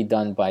only be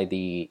done by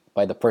the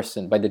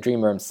person, by the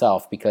dreamer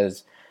himself,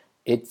 because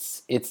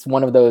it's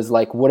one of those,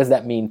 like, what does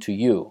that mean to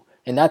you?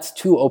 And that's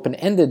too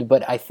open-ended,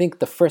 but I think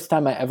the first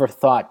time I ever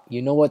thought,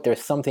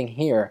 there's something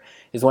here,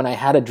 is when I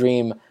had a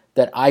dream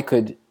that I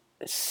could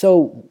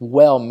so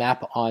well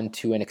map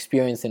onto an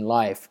experience in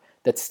life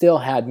that still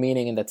had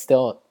meaning and that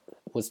still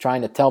was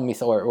trying to tell me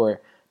so,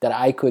 or that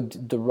I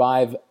could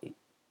derive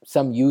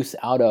some use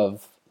out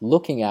of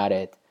looking at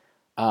it,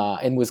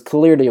 and was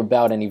clearly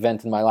about an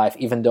event in my life,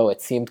 even though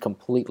it seemed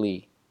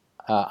completely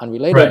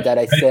unrelated, Right, that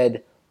I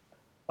said,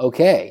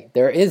 okay,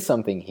 there is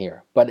something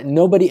here. But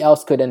nobody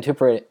else could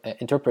interpret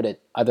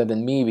it other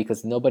than me,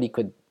 because nobody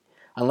could,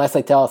 unless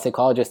I tell a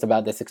psychologist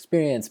about this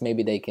experience,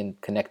 maybe they can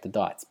connect the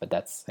dots. But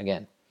that's,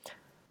 again.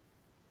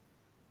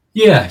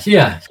 Yeah.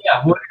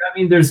 Well, I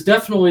mean, there's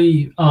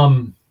definitely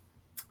a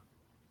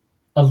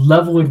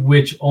level at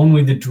which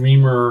only the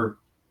dreamer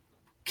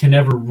can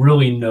ever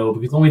really know,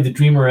 because only the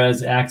dreamer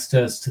has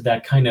access to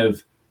that kind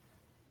of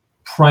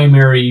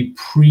primary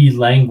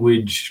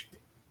pre-language,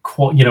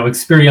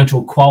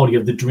 experiential quality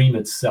of the dream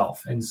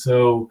itself. And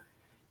so,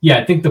 yeah,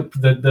 I think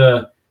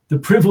the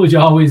privilege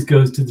always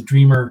goes to the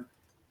dreamer.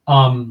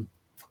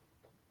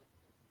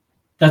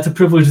 That's a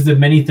privilege that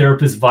many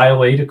therapists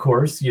violate, of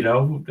course.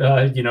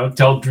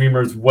 Tell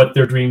dreamers what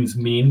their dreams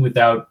mean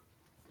without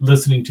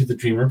listening to the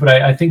dreamer. But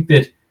I think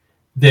that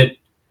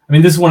I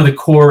mean, this is one of the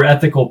core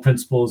ethical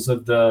principles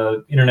of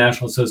the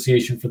International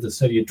Association for the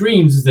Study of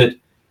Dreams, is that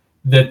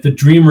the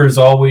dreamer is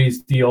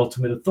always the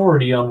ultimate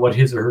authority on what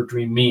his or her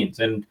dream means,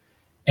 and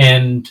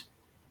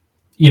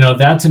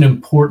that's an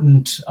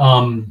important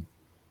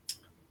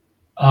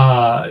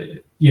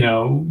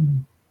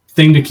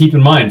thing to keep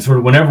in mind, sort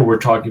of whenever we're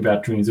talking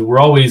about dreams, that we're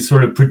always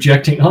sort of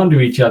projecting onto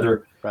each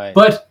other. Right.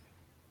 But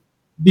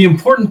the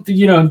important,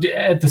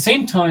 at the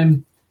same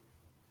time,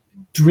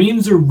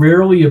 dreams are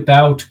rarely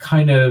about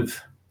kind of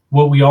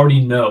what we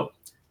already know.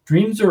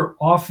 Dreams are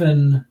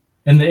often,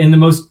 and the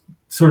most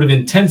sort of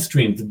intense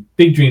dreams, the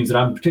big dreams that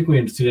I'm particularly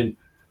interested in,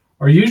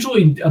 are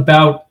usually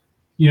about,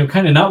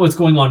 kind of not what's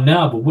going on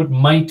now, but what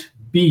might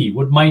be,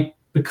 what might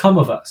become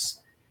of us.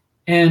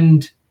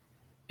 And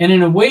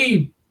in a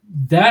way,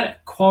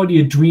 that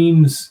quality of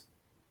dreams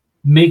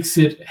makes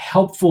it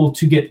helpful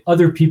to get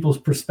other people's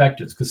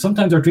perspectives, because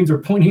sometimes our dreams are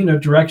pointing in a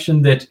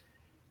direction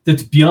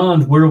that's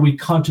beyond where we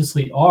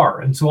consciously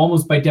are. And so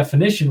almost by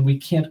definition, we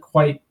can't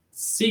quite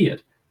see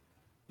it,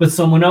 but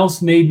someone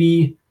else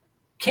maybe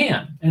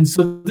can. And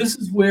so this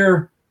is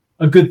where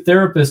a good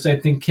therapist, I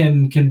think,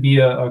 can be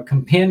a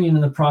companion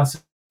in the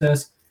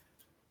process,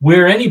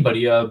 where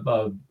anybody,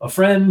 a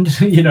friend,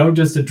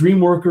 just a dream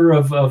worker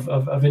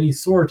of any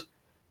sort,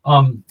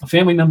 a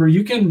family member,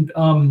 you can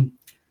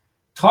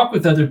talk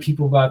with other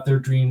people about their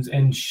dreams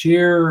and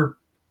share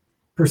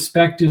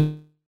perspectives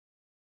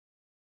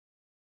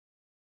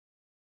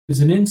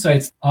and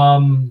insights,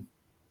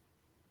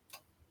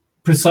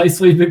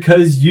 precisely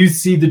because you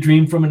see the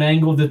dream from an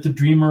angle that the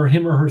dreamer,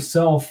 him or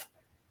herself,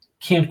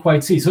 can't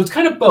quite see. So it's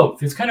kind of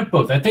both.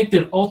 I think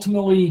that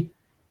ultimately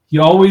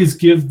you always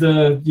give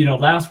the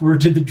last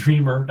word to the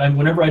dreamer. And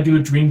whenever I do a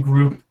dream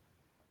group,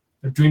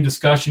 a dream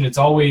discussion, it's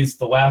always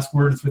the last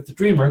word is with the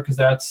dreamer, because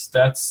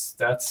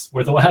that's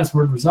where the last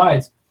word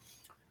resides.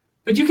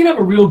 But you can have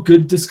a real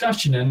good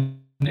discussion and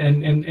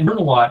learn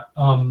a lot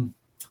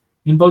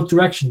in both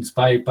directions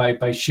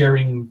by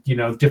sharing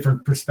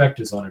different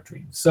perspectives on a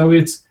dream. So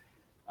it's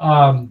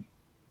a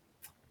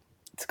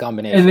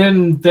combination.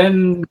 And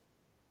then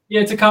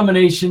it's a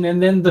combination.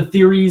 And then the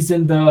theories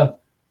and the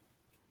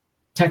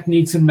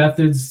techniques and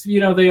methods,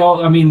 they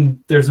all, I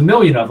mean, there's a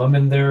million of them,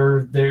 and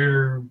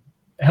they're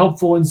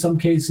helpful in some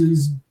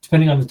cases,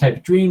 depending on the type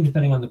of dream,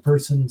 depending on the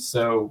person.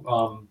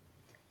 So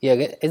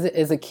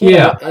as a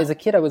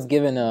kid, I was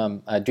given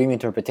a dream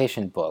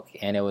interpretation book,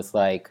 and it was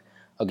like,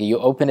 okay, you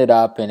open it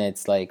up and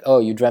it's like, oh,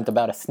 you dreamt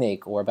about a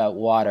snake or about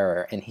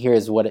water, and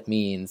here's what it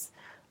means.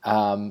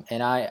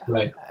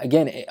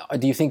 Again,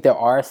 do you think there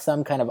are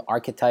some kind of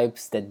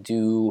archetypes that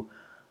do,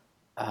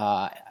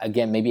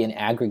 again, maybe in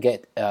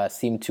aggregate,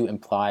 seem to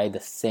imply the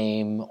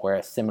same or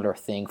a similar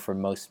thing for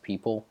most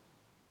people?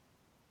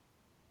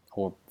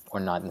 Or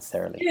not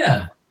necessarily?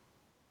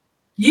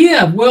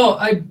 Yeah.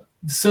 Well,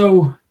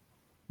 so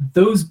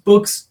those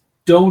books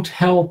don't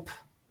help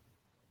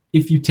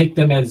if you take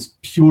them as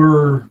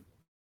pure.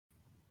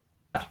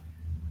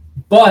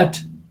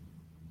 But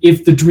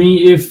if the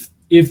dream,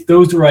 if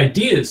those are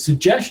ideas,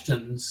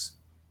 suggestions,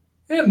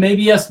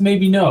 maybe yes,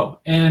 maybe no.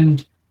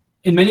 And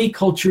in many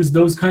cultures,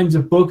 those kinds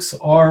of books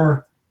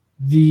are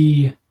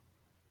the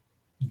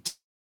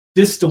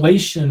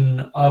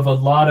distillation of a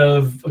lot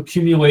of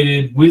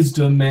accumulated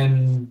wisdom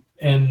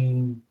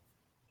and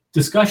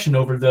discussion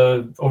over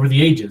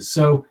the ages.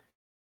 So,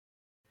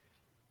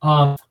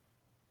 I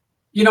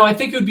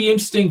think it would be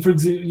interesting for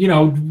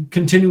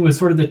continuing with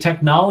sort of the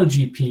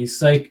technology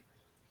piece. Like,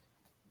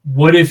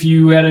 what if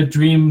you had a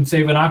dream,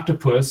 say, of an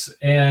octopus,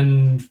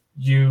 and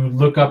you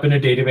look up in a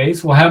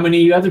database? Well, how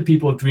many other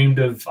people have dreamed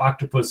of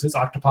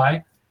octopi?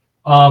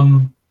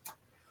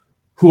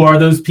 Who are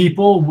those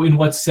people? In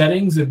what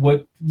settings? And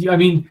what? I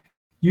mean,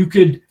 you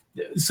could.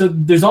 So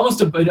there's almost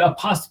a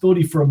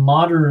possibility for a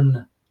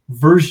modern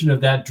version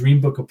of that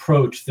dream book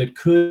approach that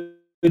could,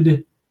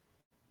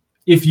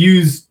 if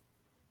used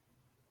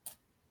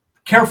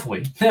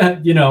carefully,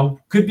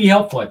 could be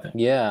helpful, I think.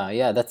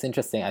 Yeah, that's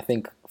interesting. I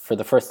think for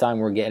the first time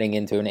we're getting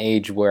into an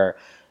age where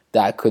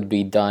that could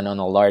be done on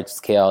a large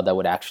scale that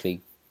would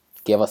actually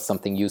give us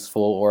something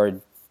useful,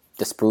 or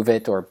disprove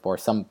it, or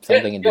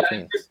something in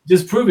between.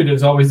 Disprove it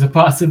is always a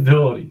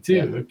possibility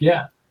too.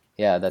 Yeah,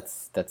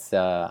 that's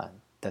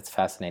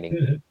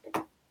fascinating.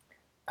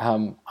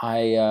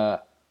 I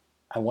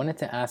wanted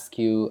to ask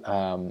you.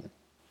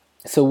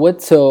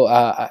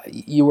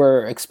 You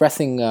were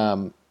expressing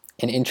an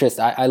interest.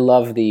 I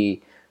love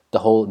the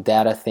whole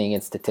data thing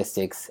and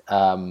statistics.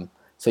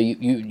 So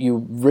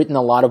you've written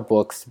a lot of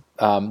books.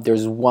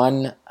 There's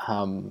one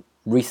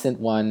recent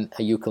one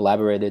you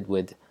collaborated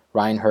with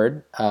Ryan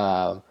Hurd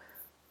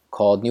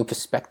called New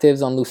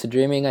Perspectives on Lucid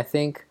Dreaming, I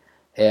think.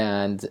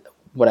 And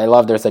what I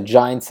love, there's a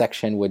giant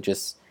section with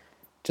just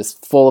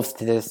full of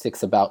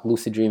statistics about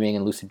lucid dreaming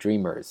and lucid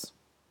dreamers.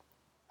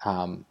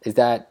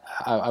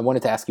 I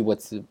wanted to ask you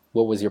what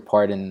was your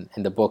part in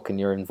the book and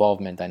your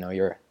involvement. I know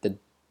you're the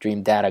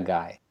dream data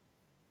guy.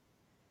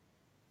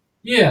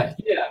 Yeah.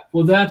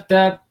 Well,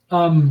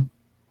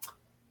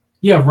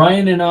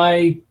 Ryan and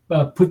I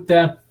put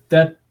that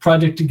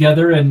project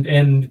together, and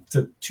it's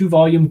a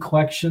 2-volume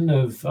collection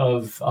of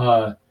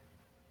a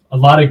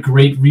lot of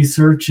great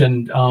research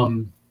and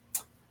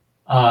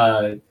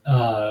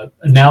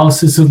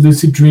analysis of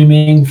lucid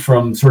dreaming,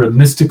 from sort of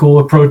mystical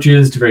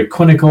approaches to very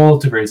clinical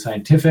to very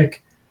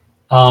scientific.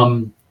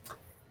 The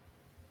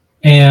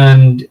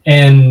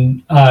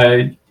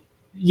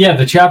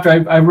chapter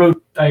I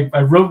wrote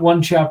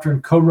one chapter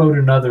and co-wrote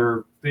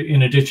another,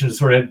 in addition to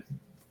sort of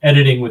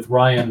editing with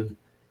Ryan,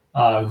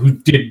 who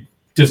did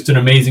just an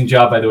amazing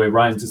job, by the way.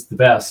 Ryan's just the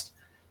best.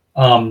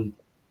 The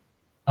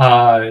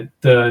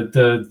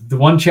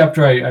one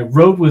chapter I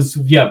wrote was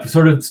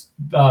sort of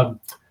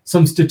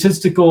some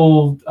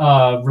statistical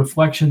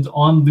reflections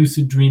on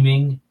lucid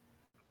dreaming,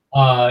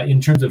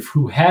 in terms of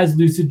who has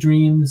lucid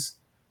dreams,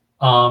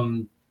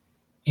 and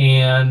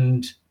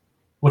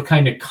what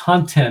kind of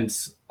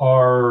contents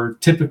are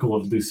typical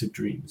of lucid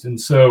dreams. And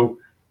so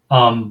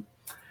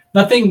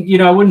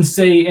nothing, I wouldn't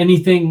say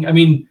anything. I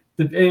mean,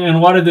 and a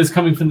lot of this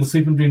coming from the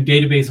Sleep and Dream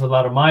database, a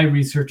lot of my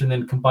research, and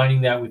then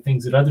combining that with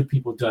things that other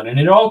people have done. And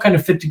it all kind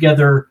of fit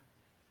together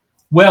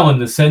well, in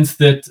the sense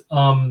that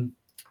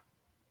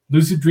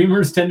lucid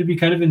dreamers tend to be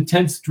kind of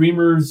intense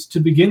dreamers to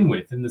begin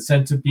with, in the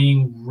sense of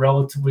being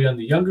relatively on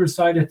the younger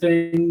side of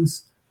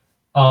things.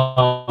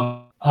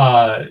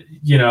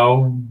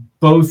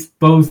 Both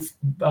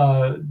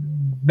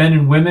men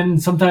and women,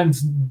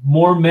 sometimes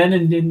more men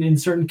in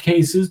certain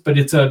cases, but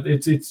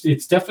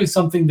it's definitely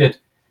something that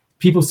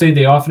people say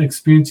they often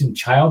experience in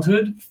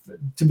childhood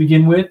to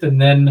begin with,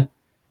 and then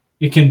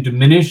it can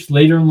diminish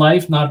later in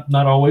life. Not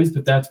always,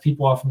 but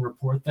people often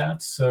report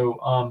that.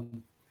 So,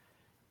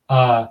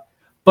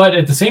 but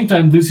at the same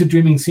time, lucid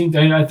dreaming seemed,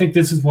 and I think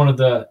this is one of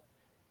the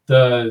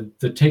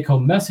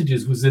take-home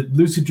messages, was that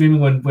lucid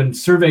dreaming, when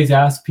surveys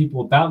ask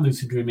people about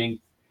lucid dreaming,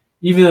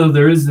 even though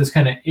there is this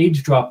kind of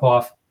age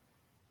drop-off,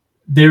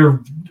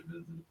 their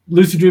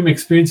lucid dream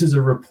experiences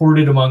are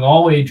reported among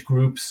all age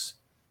groups,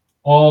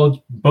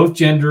 both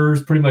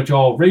genders, pretty much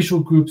all racial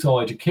groups,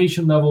 all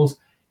education levels.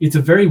 It's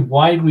a very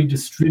widely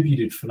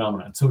distributed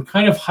phenomenon. So it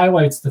kind of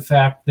highlights the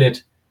fact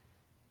that,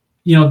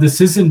 this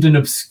isn't an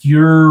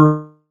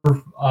obscure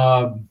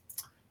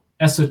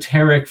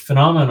esoteric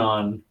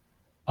phenomenon,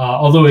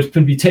 although it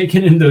can be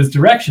taken in those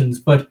directions,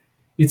 but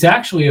it's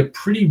actually a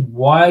pretty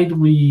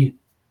widely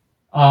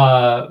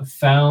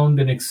found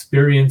and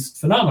experienced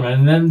phenomenon.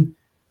 And then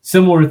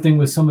similar thing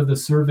with some of the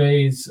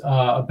surveys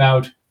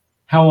about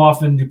how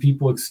often do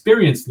people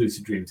experience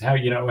lucid dreams? Have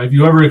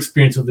you ever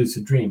experienced a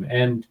lucid dream?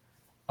 And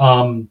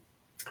what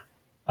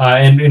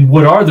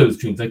are those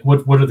dreams? Like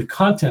what are the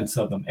contents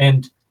of them?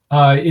 And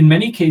in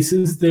many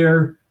cases,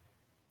 they're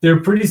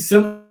pretty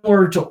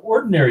similar to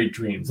ordinary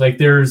dreams. Like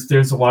there's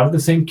a lot of the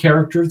same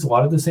characters, a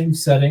lot of the same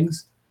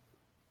settings.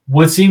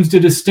 What seems to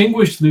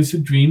distinguish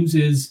lucid dreams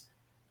is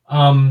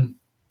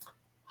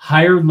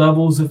higher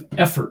levels of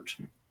effort,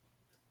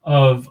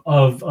 of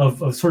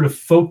sort of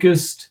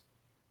focused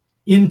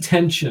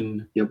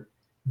intention. Yep.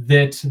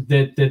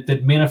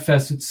 that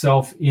manifests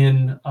itself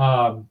in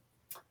sort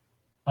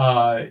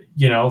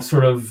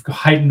of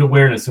heightened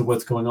awareness of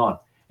what's going on.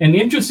 And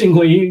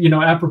interestingly,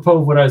 apropos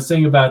of what I was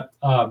saying about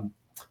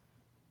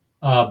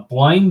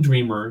blind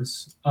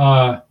dreamers,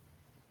 the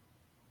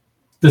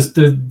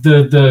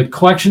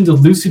collections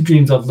of lucid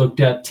dreams I've looked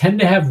at tend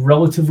to have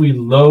relatively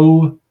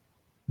low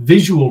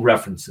visual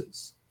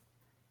references,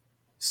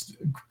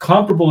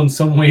 comparable in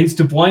some ways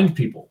to blind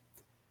people.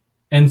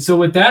 And so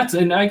with that,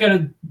 and I got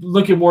to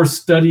look at more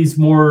studies,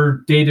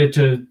 more data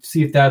to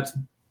see if that's,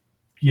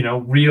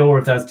 real, or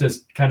if that's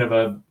just kind of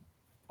a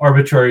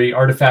arbitrary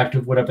artifact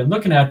of what I've been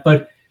looking at.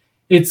 But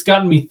it's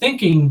gotten me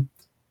thinking,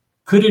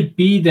 could it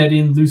be that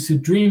in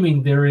lucid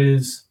dreaming, there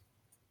is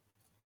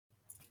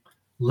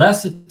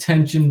less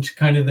attention to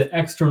kind of the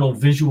external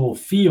visual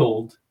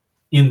field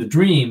in the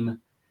dream,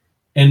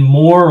 and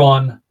more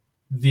on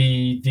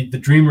the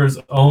dreamer's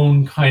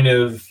own kind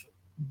of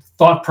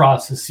thought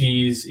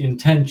processes,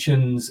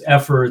 intentions,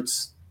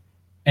 efforts,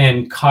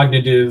 and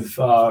cognitive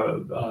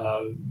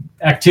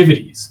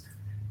activities?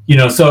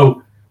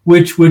 So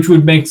which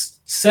would make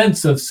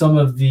sense of some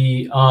of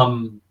the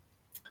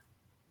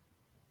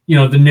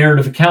the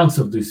narrative accounts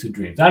of lucid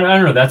dreams. I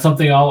don't know. That's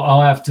something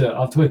I'll have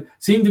to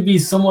seem to be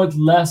somewhat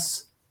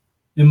less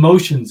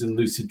emotions in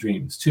lucid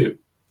dreams too.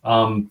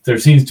 There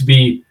seems to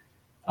be,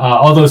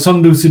 although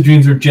some lucid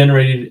dreams are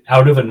generated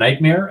out of a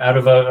nightmare, out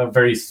of a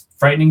very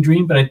frightening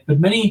dream, but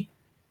many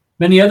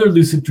other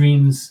lucid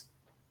dreams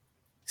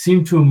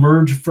seem to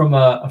emerge from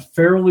a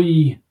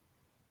fairly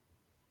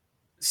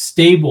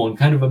stable and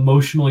kind of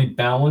emotionally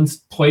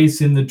balanced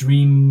place in the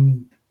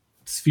dream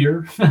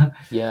sphere.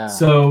 Yeah.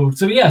 So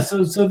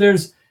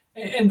there's,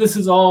 and this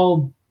is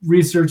all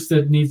research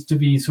that needs to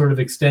be sort of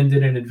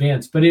extended and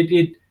advanced, but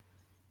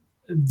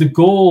the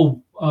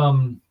goal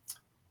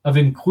of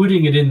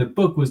including it in the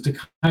book was to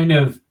kind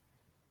of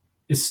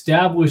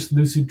establish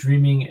lucid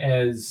dreaming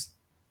as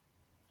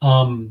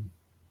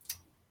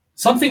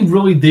something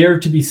really there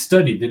to be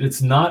studied, that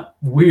it's not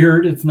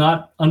weird, it's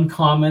not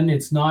uncommon,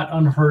 it's not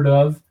unheard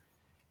of,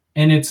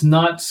 and it's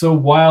not so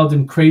wild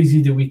and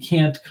crazy that we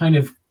can't kind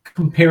of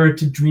compare it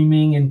to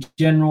dreaming in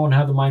general and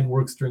how the mind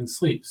works during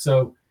sleep.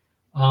 So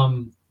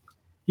I'm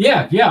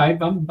psyched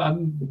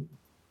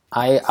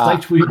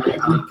we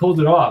pulled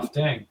it off.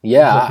 Dang.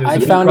 Yeah,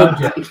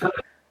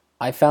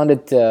 I found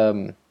it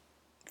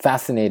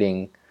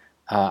fascinating.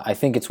 I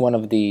think it's one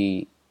of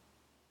the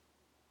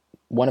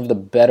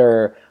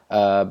better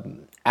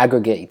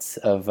aggregates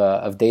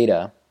of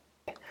data.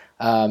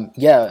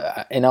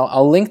 And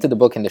I'll link to the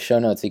book in the show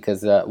notes,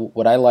 because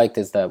what I liked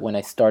is that when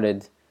I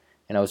started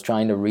and I was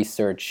trying to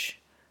research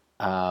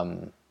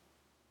more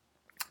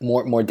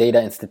data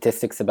and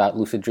statistics about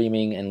lucid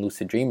dreaming and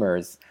lucid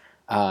dreamers,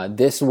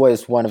 this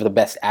was one of the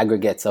best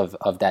aggregates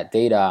of that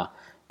data.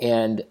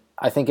 And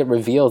I think it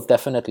reveals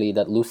definitely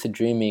that lucid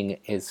dreaming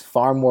is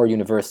far more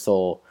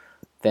universal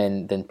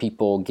than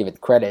people give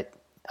it credit.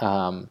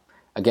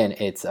 Again,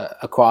 it's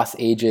across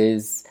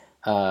ages,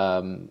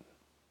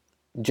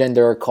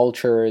 gender,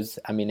 cultures.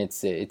 I mean,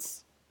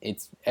 it's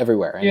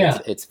everywhere,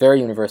 and it's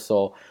very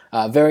universal.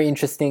 Very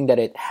interesting that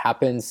it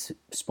happens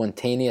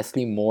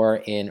spontaneously more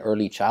in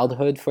early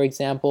childhood, for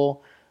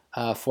example,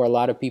 for a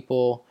lot of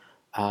people.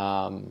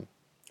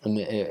 In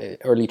the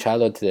early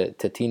childhood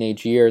to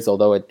teenage years,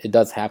 although it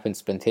does happen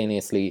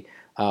spontaneously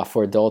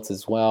for adults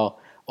as well.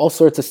 All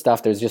sorts of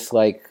stuff. There's just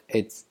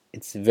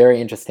it's very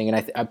interesting,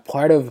 and I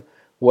part of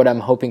what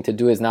I'm hoping to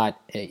do is not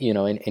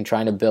in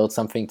trying to build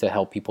something to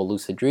help people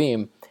lucid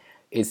dream,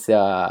 is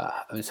so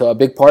a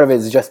big part of it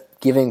is just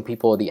giving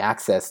people the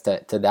access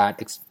to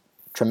that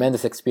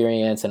tremendous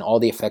experience and all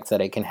the effects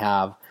that it can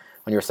have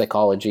on your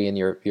psychology and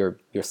your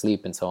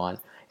sleep and so on,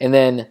 and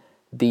then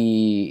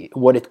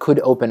what it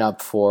could open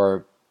up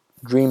for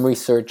dream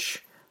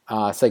research,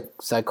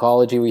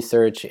 psychology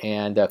research,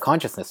 and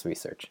consciousness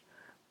research.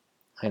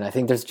 And I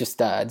think there's just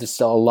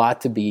a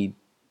lot to be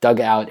dug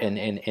out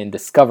and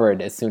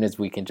discovered as soon as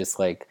we can just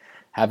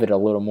have it a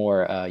little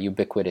more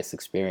ubiquitous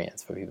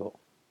experience for people.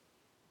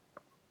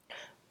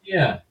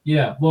 Yeah.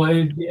 Well,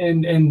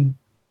 and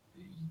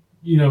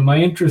my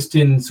interest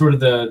in sort of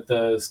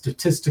the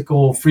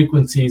statistical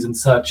frequencies and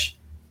such.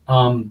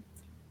 I mean,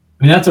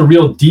 that's a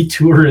real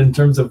detour in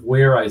terms of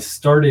where I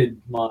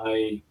started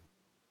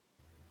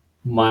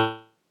my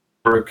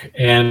work,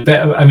 and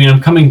I mean, I'm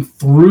coming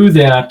through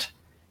that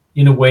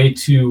in a way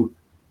to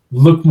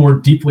look more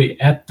deeply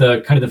at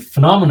the kind of the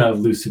phenomena of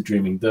lucid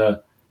dreaming,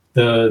 the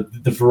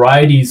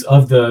varieties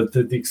of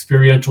the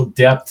experiential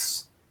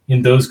depths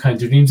in those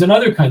kinds of dreams and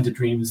other kinds of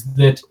dreams,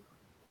 that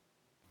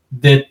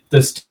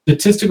the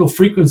statistical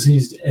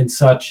frequencies and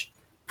such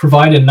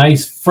provide a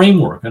nice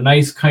framework, a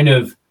nice kind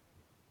of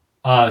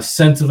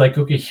sense of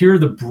okay, here are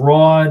the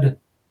broad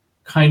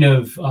kind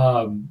of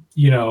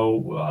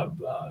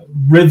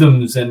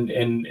rhythms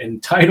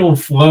and tidal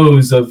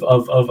flows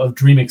of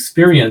dream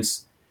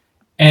experience.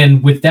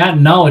 And with that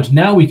knowledge,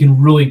 now we can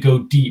really go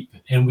deep,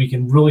 and we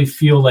can really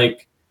feel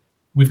like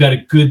we've got a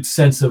good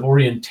sense of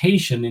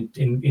orientation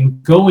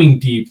in going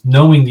deep,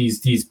 knowing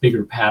these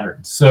bigger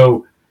patterns.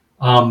 So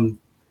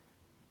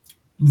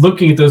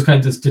looking at those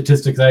kinds of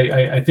statistics,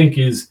 I think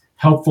is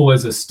helpful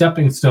as a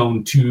stepping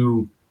stone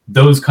to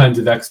those kinds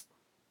of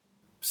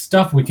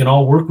stuff we can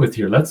all work with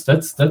here. Let's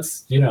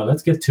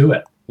get to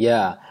it.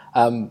 Yeah.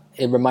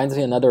 It reminds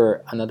me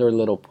another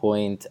little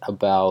point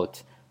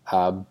about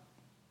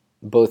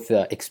both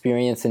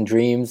experience and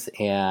dreams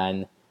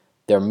and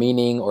their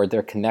meaning or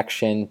their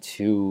connection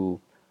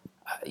to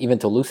even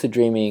to lucid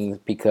dreaming,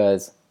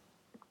 because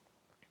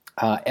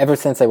ever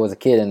since I was a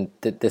kid,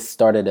 and this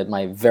started at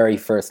my very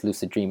first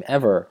lucid dream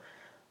ever,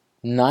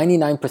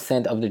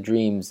 99% of the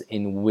dreams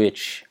in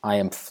which I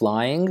am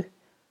flying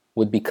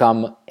would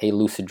become a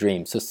lucid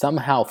dream. So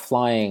somehow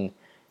flying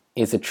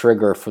is a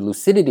trigger for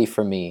lucidity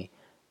for me,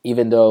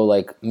 even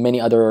though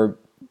many other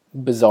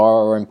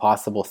bizarre or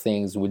impossible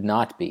things would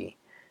not be.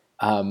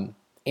 And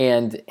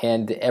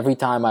every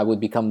time I would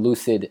become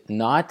lucid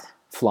not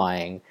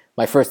flying,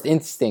 my first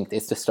instinct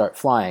is to start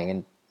flying.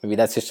 And maybe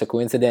that's just a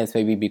coincidence,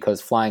 maybe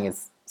because flying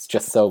is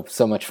just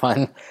so much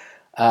fun.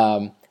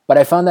 But But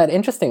I found that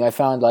interesting. I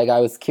found I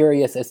was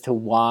curious as to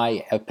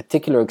why a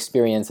particular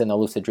experience in a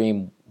lucid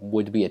dream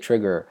would be a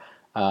trigger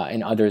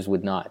and others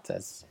would not.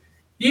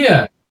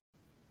 Yeah.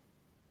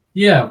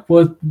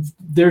 Well,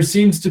 there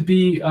seems to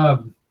be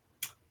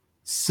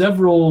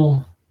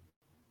several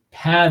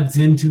paths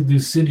into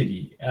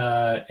lucidity,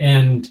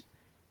 and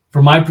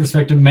from my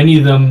perspective, many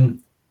of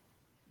them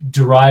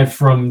derive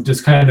from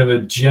just kind of a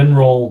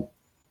general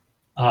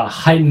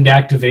heightened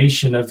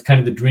activation of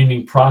kind of the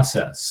dreaming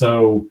process.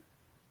 So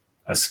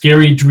a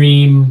scary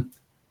dream,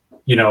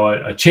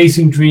 a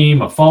chasing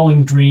dream, a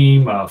falling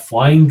dream, a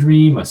flying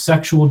dream, a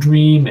sexual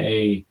dream,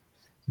 a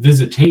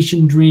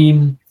visitation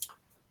dream,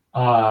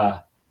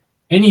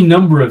 any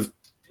number of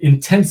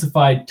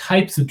intensified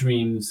types of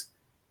dreams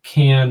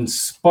can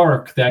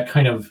spark that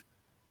kind of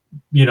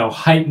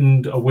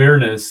heightened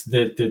awareness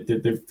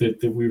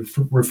that we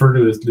refer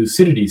to as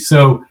lucidity.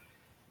 So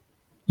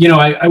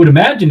I would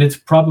imagine it's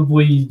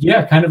probably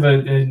kind of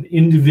an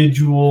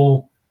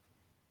individual,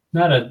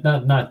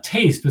 not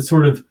taste, but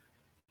sort of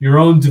your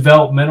own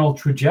developmental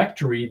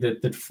trajectory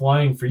that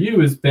flying for you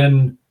has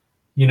been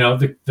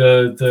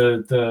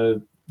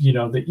the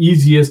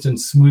easiest and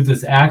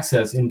smoothest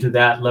access into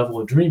that level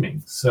of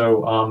dreaming.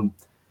 So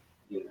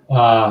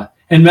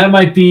and that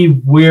might be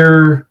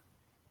where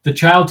the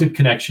childhood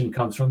connection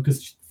comes from,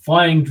 because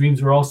flying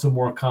dreams are also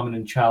more common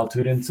in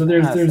childhood, and so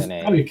there's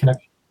probably a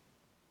connection.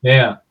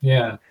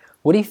 Yeah.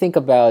 What do you think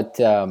about?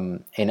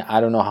 And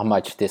I don't know how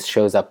much this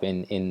shows up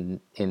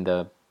in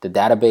the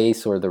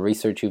database or the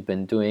research you've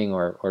been doing,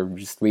 or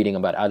just reading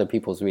about other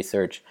people's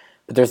research.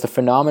 But there's a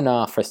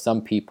phenomena for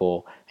some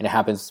people, and it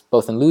happens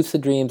both in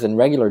lucid dreams and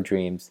regular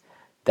dreams,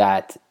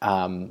 that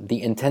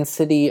the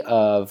intensity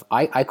of,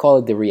 I call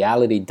it the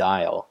reality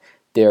dial.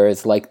 There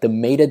is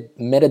the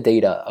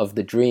metadata of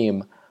the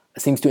dream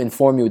seems to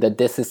inform you that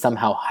this is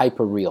somehow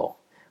hyper real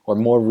or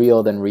more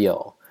real than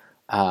real.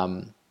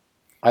 Are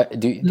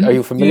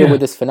you familiar with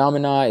this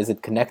phenomena? Is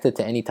it connected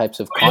to any types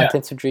of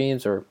contents of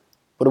dreams, or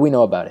what do we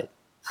know about it?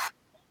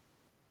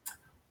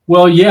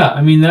 Well, yeah,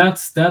 I mean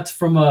that's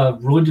from a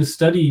religious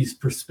studies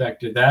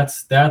perspective.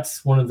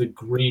 That's one of the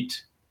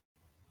great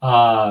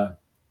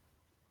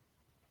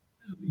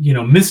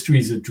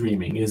mysteries of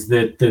dreaming, is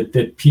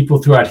that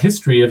people throughout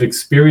history have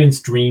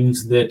experienced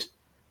dreams that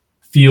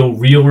feel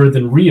realer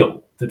than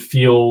real, that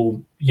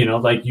feel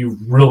like you've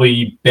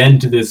really been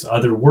to this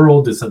other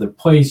world, this other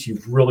place,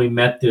 you've really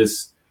met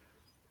this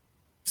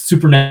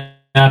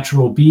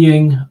supernatural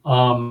being.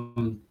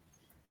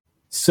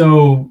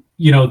 So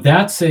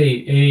that's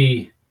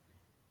a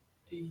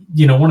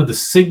one of the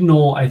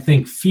signal, I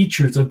think,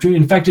 features of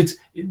dreaming. In fact, it's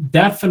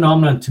that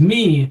phenomenon to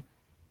me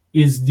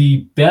is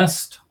the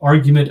best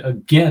argument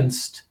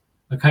against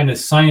a kind of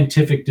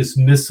scientific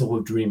dismissal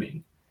of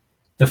dreaming.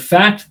 The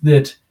fact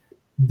that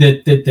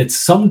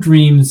some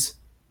dreams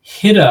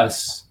hit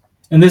us,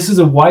 and this is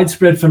a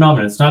widespread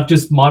phenomenon. It's not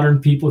just modern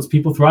people, it's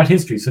people throughout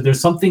history. So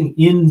there's something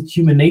in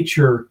human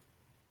nature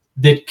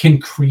that can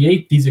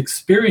create these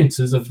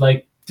experiences of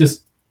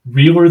just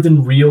realer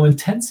than real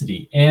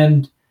intensity.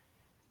 And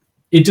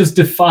it just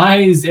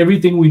defies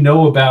everything we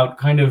know about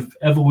kind of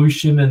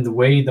evolution and the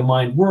way the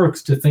mind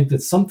works to think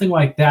that something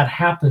like that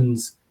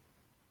happens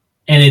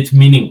and it's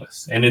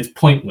meaningless and it's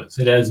pointless.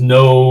 It has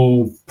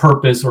no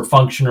purpose or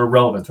function or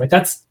relevance, right?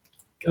 That's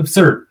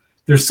absurd.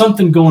 There's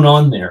something going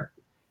on there.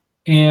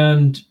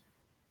 And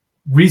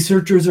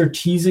researchers are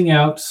teasing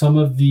out some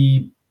of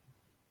the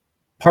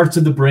parts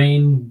of the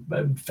brain,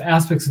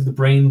 aspects of the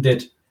brain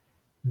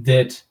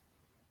that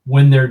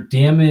when they're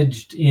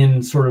damaged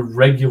in sort of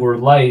regular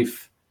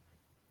life,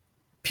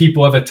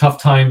 people have a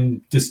tough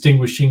time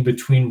distinguishing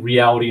between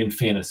reality and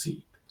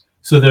fantasy.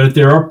 So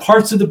there are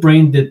parts of the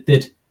brain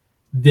that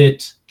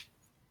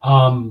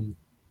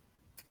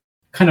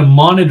kind of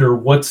monitor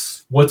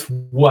what's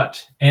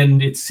what,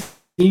 and it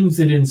seems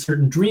that in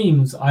certain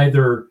dreams,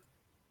 either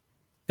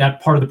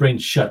that part of the brain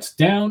shuts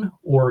down,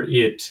 or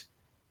it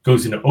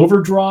goes into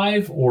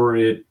overdrive, or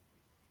it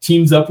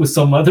teams up with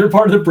some other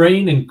part of the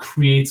brain and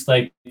creates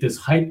this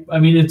hype. I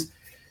mean,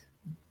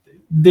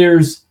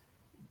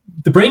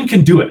 the brain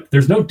can do it.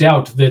 There's no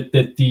doubt that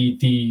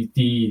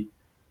the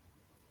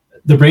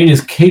brain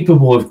is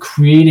capable of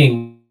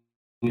creating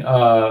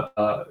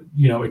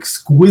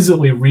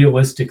exquisitely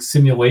realistic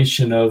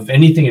simulation of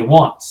anything it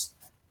wants.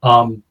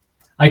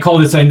 I call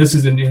this, and this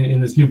is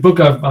in this new book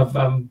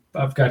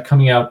I've got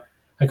coming out,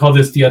 I call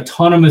this the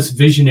autonomous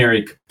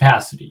visionary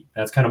capacity.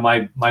 That's kind of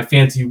my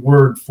fancy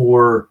word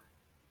for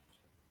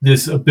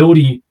this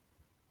ability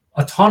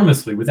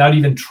autonomously, without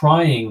even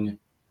trying,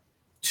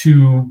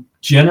 to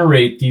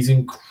generate these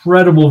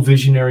incredible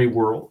visionary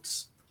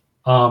worlds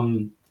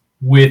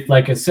with,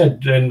 like I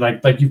said, and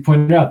like you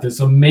pointed out, this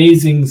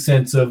amazing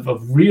sense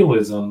of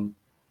realism.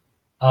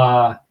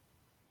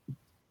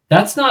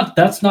 That's not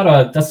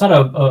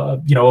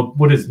a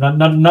what is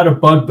not a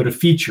bug, but a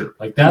feature.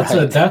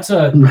 That's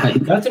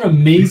an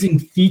amazing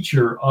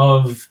feature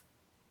of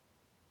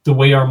the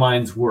way our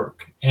minds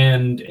work,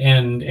 and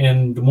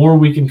the more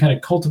we can kind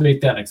of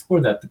cultivate that and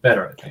explore that, the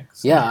better, I think.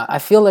 So. Yeah, I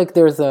feel like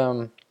there's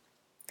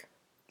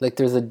like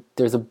there's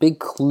a big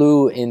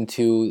clue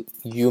into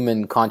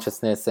human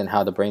consciousness and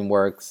how the brain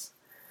works.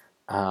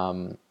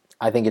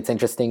 I think it's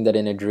interesting that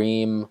in a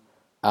dream,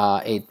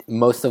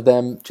 most of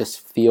them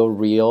just feel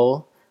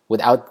real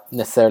without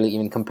necessarily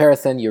even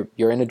comparison.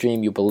 You're in a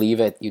dream, you believe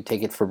it, you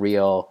take it for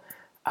real,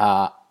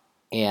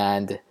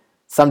 and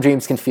some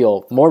dreams can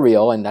feel more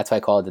real, and that's why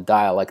I call it the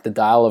dial. Like the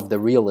dial of the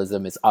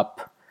realism is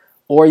up,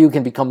 or you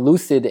can become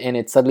lucid and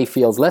it suddenly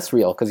feels less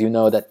real because you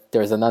know that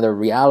there's another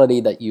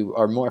reality that you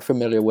are more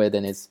familiar with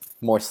and is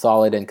more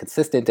solid and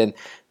consistent, and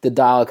the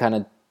dial kind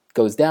of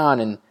goes down,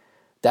 and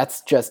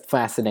that's just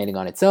fascinating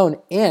on its own.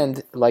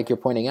 And like you're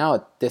pointing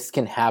out, this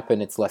can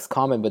happen. It's less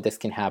common, but this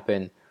can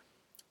happen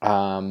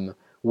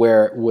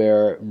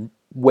where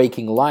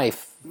waking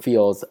life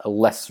feels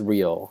less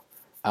real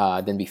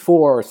than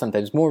before, or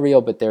sometimes more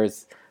real. But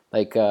there's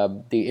like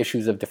the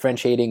issues of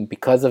differentiating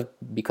because of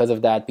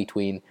that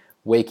between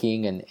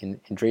waking and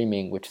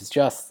dreaming, which is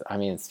just, I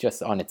mean, it's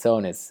just on its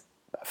own is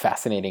a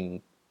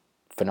fascinating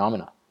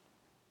phenomena.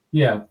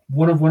 Yeah,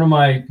 one of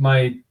my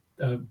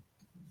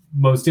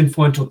most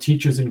influential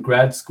teachers in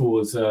grad school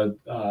is a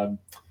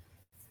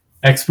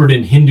expert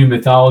in Hindu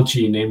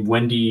mythology named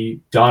Wendy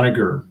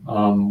Doniger.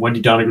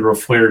 Wendy Doniger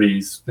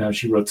O'Flaherty's.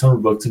 She wrote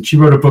several books, and she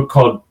wrote a book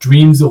called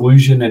Dreams,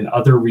 Illusion, and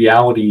Other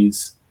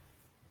Realities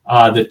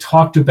that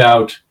talked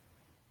about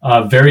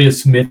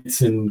various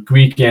myths in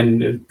Greek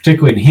and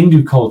particularly in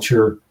Hindu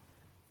culture,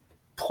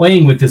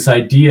 playing with this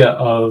idea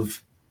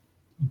of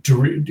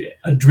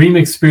a dream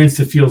experience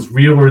that feels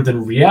realer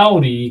than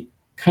reality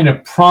kind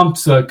of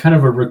prompts a kind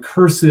of a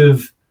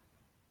recursive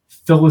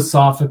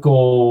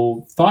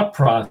philosophical thought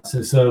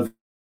process of,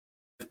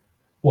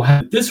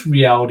 well, this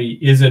reality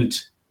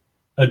isn't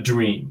a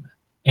dream.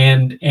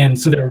 And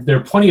so there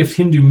are plenty of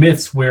Hindu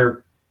myths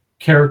where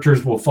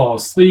characters will fall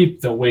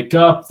asleep, they'll wake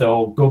up,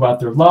 they'll go about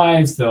their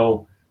lives,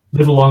 they'll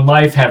live a long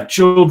life, have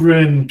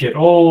children, get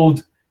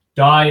old,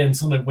 die, and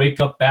suddenly wake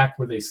up back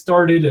where they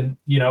started. And,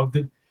 you know,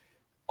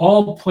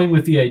 all playing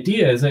with the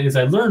idea, as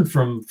I learned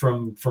from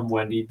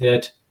Wendy,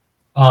 that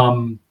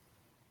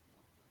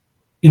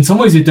in some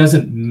ways it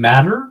doesn't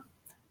matter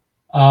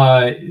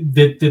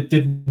that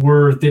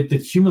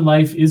human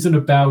life isn't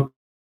about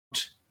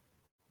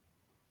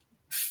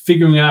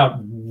figuring out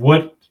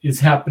what is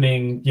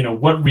happening, you know,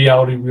 what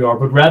reality we are,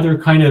 but rather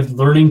kind of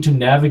learning to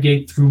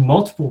navigate through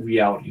multiple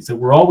realities, that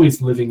we're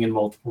always living in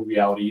multiple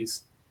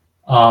realities.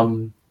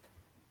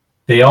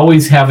 They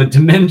always have a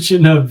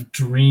dimension of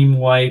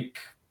dreamlike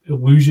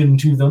illusion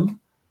to them.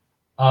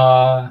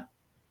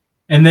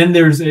 And then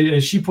there's,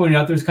 as she pointed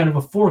out, there's kind of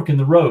a fork in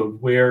the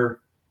road where,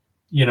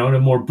 you know, in a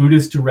more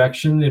Buddhist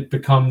direction, it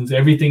becomes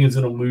everything is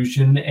an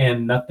illusion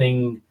and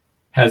nothing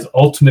has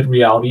ultimate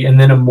reality. And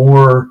then a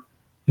more,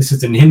 this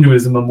is in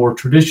Hinduism, a more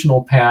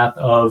traditional path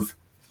of,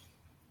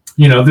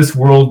 you know, this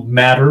world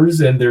matters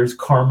and there's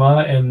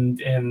karma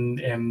and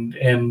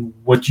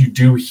what you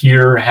do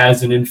here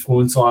has an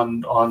influence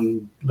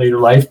on later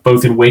life,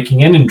 both in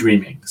waking and in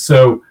dreaming.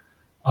 So,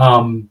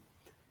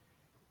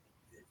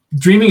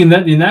 dreaming in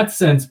that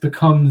sense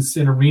becomes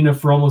an arena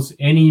for almost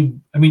any,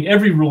 I mean,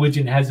 every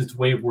religion has its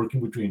way of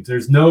working with dreams.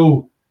 There's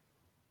no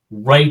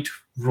right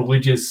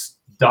religious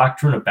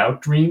doctrine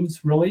about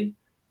dreams, really.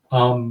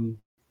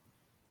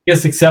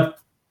 Yes,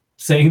 except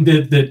saying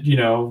that you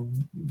know,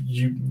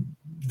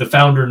 the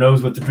founder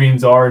knows what the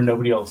dreams are and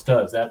nobody else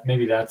does. That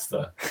maybe that's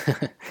the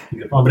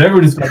but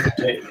everybody's got to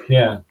take.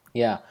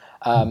 Yeah.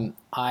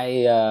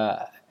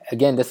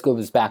 Again, this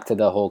goes back to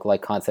the whole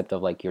like concept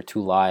of like your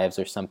two lives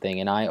or something,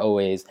 and I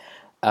always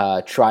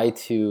try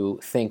to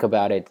think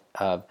about it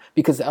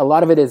because a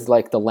lot of it is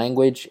like the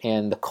language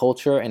and the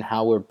culture and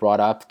how we're brought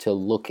up to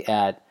look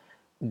at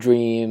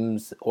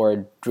dreams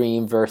or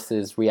dream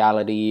versus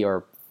reality,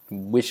 or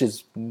which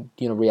is,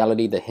 you know,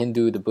 reality. The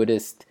Hindu, the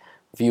Buddhist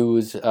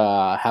views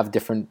have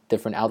different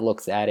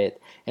outlooks at it,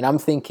 and I'm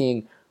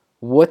thinking,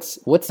 what's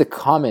the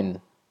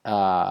common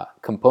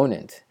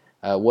component?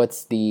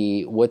 What's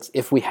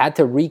if we had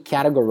to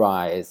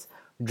recategorize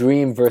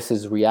dream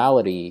versus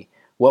reality,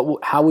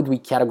 how would we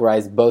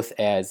categorize both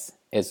as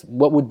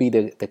what would be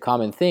the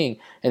common thing?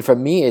 And for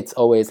me, it's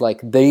always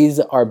like these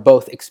are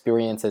both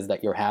experiences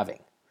that you're having.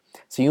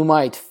 So you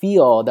might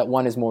feel that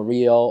one is more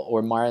real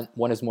or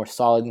one is more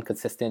solid and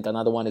consistent,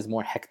 another one is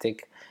more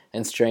hectic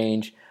and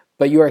strange,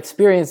 but you're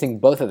experiencing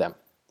both of them.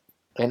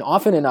 And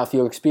often enough,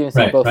 you're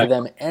experiencing both of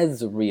them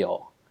as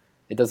real.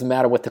 It doesn't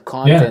matter what the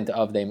content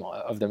of them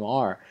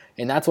are.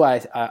 And that's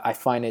why I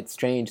find it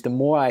strange. The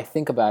more I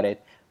think about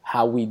it,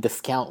 how we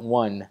discount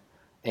one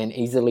and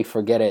easily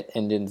forget it,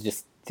 and then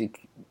just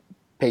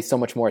pay so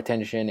much more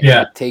attention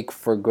and take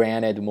for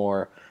granted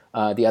more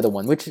the other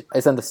one, which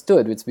is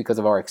understood. It's because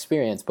of our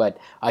experience. But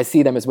I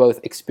see them as both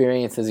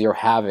experiences you're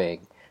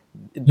having.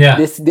 Yeah.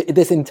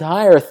 This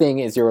entire thing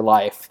is your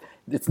life.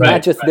 It's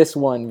not just this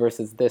one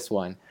versus this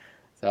one.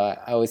 So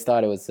I always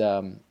thought it was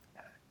an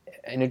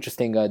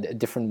interesting, a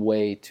different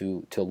way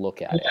to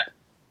look at it.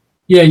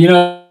 Yeah, you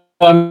know,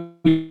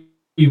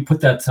 you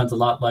put that sounds a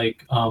lot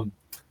like kind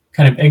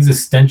of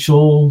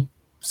existential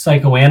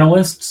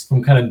psychoanalysts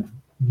from kind of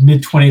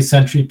mid 20th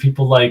century,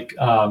 people like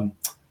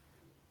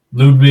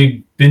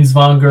Ludwig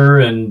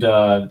Binswanger and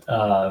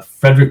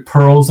Frederick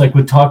Perls like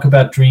would talk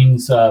about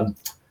dreams.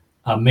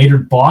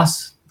 Maynard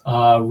Boss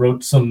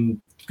wrote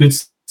some good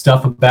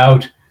stuff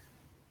about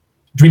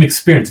dream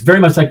experience, very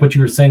much like what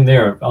you were saying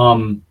there.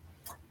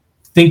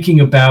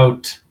 Thinking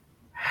about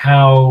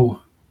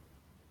how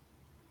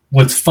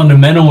what's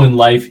fundamental in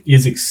life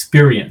is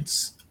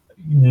experience,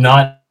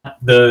 not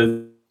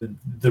the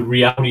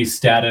reality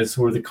status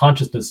or the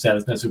consciousness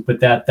status necessarily, but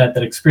that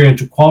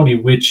experiential quality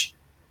which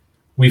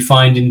we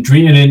find in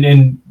dream.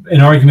 And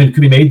an argument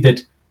could be made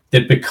that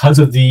because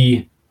of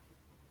the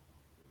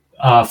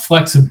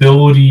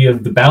flexibility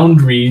of the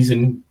boundaries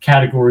and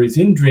categories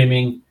in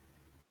dreaming,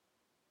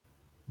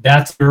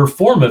 that's your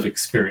form of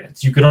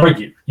experience. You could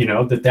argue,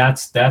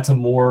 that's a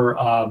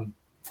more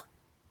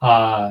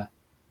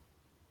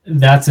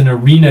that's an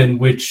arena in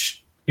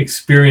which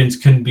experience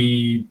can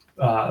be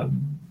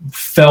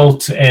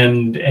felt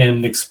and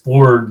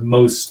explored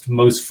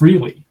most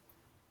freely.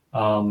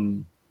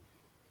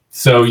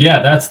 So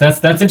yeah, that's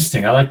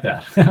interesting. I like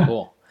that.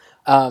 Cool.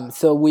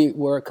 So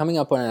we're coming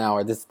up on an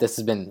hour. This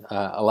has been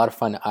a lot of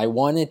fun. I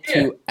wanted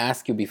to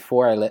ask you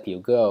before I let you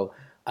go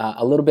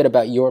a little bit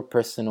about your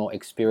personal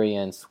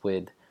experience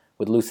with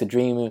lucid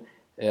dreaming.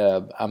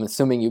 I'm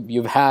assuming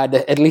you've had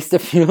at least a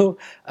few,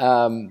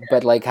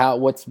 but like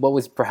what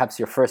was perhaps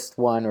your first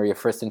one or your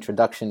first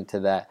introduction to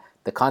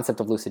the concept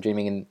of lucid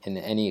dreaming in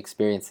any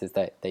experiences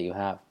that you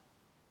have?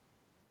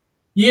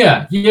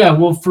 Yeah.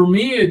 Well, for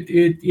me,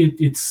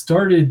 it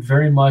started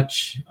very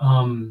much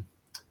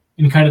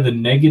in kind of the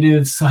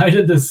negative side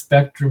of the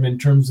spectrum in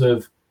terms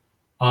of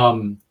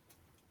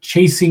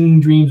chasing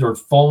dreams or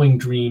following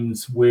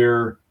dreams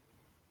where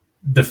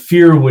the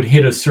fear would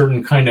hit a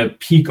certain kind of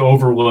peak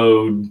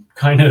overload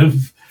kind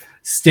of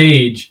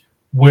stage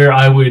where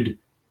I would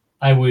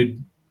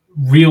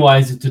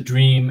realize it's a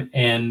dream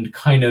and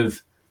kind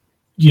of,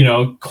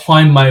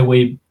 climb my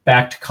way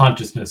back to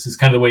consciousness is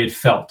kind of the way it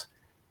felt.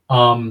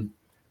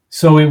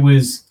 So it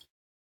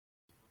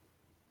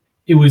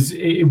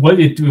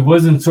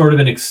wasn't sort of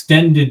an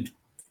extended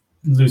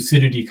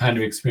lucidity kind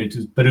of experience,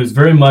 but it was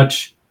very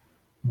much,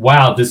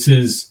 wow, this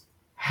is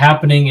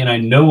happening and I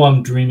know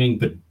I'm dreaming,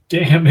 but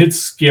damn, it's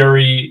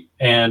scary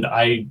and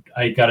I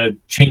gotta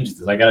change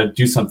this. I gotta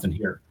do something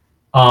here.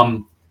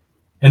 And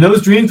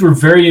those dreams were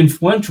very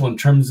influential in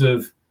terms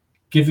of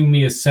giving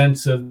me a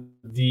sense of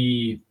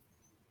the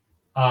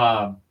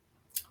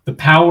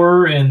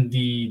power and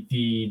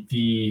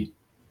the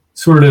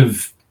sort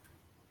of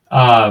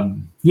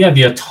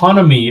the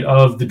autonomy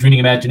of the dreaming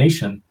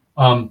imagination.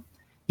 In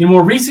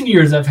more recent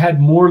years, I've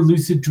had more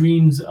lucid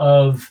dreams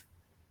of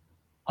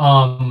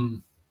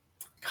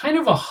kind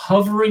of a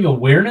hovering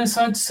awareness,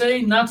 I'd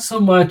say. Not so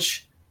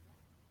much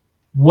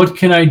what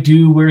can I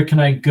do, where can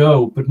I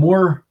go, but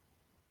more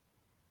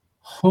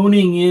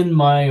honing in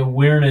my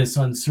awareness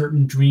on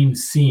certain dream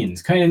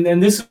scenes.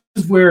 And this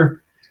is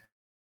where,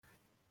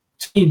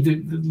 to me,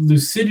 the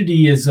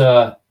lucidity is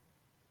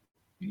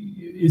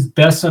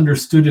best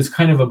understood as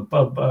kind of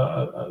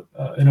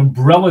an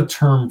umbrella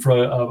term for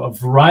a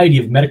variety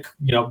of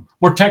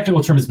more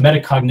technical term is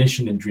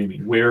metacognition in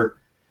dreaming, where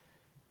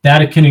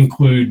that it can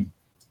include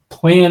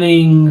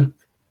planning,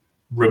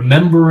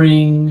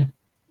 remembering,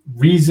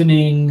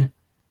 reasoning,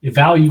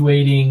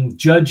 evaluating,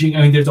 judging.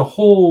 I mean, there's a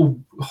whole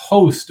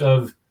host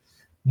of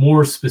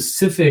more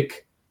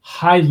specific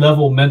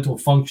high-level mental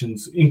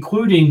functions,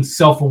 including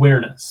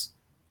self-awareness.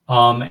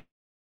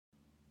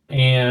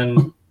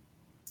 And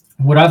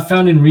what I've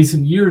found in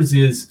recent years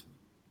is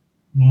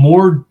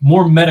more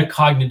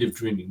metacognitive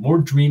dreaming, more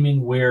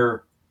dreaming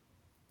where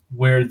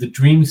the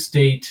dream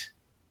state,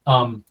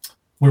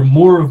 where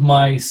more of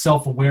my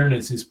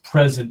self-awareness is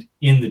present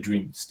in the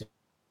dream state.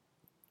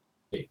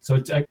 So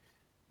it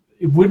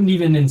wouldn't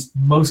even in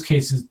most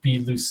cases be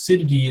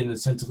lucidity in the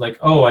sense of like,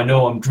 oh, I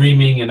know I'm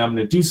dreaming and I'm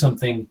going to do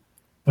something,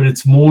 but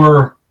it's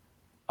more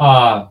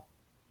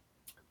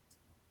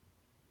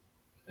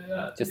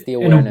just the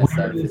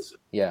awareness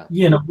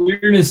an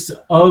awareness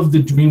of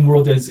the dream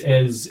world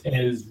as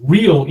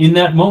real in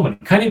that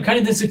moment. Kind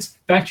of this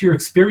back to your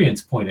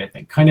experience point, I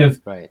think. Kind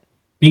of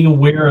being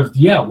aware of,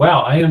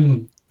 wow,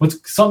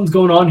 something's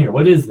going on here.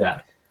 What is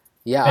that?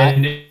 Yeah.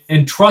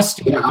 And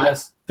trusting, I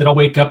guess, that I'll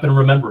wake up and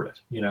remember it,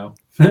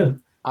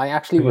 I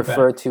actually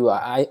refer to,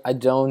 I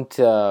don't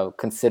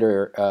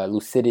consider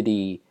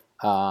lucidity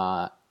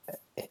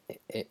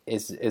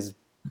is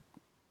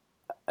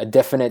a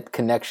definite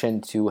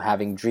connection to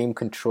having dream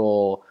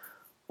control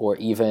or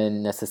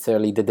even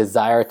necessarily the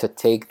desire to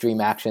take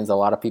dream actions. A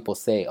lot of people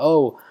say,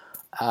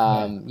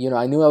 I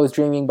knew I was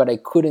dreaming, but I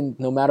couldn't,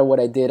 no matter what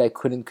I did, I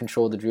couldn't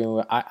control the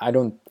dream. I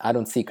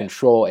don't see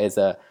control as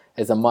a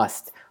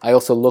must. I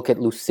also look at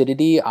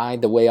lucidity.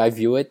 The way I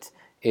view it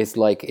is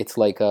like it's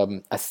like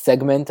a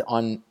segment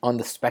on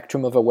the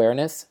spectrum of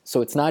awareness.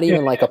 So it's not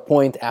even like a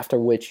point after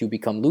which you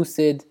become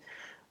lucid,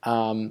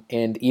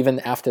 and even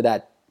after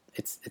that,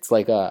 it's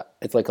like a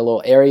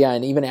little area.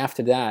 And even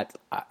after that,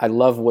 I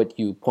love what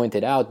you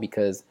pointed out,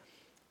 because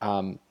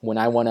when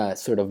I want to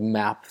sort of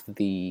map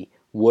the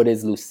what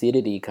is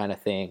lucidity kind of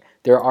thing,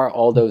 there are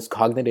all those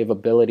cognitive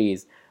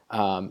abilities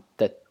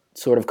that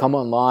sort of come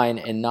online,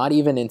 and not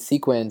even in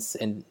sequence,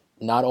 and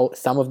not all,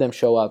 some of them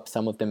show up,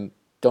 some of them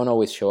don't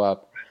always show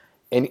up.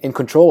 And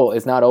control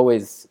is not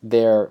always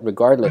there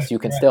regardless. You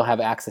can still have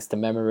access to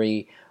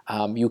memory.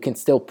 You can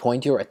still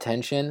point your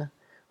attention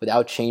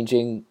without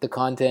changing the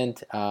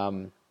content. I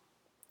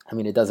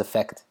mean, it does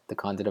affect the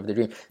content of the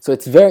dream. So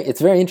it's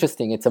very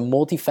interesting. It's a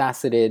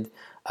multifaceted,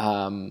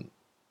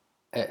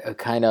 a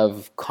kind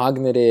of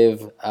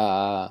cognitive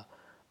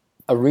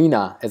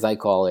arena, as I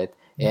call it,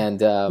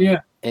 and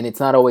it's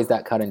not always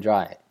that cut and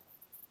dry.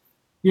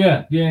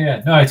 Yeah.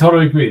 No, I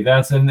totally agree.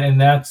 That's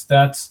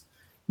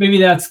maybe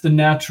that's the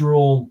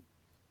natural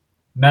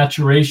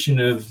maturation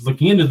of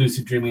looking into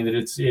lucid dreaming. That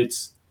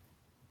it's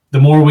the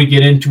more we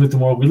get into it, the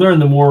more we learn,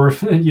 the more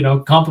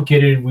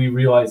complicated we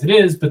realize it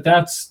is. But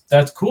that's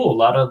cool. A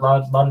lot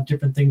of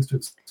different things to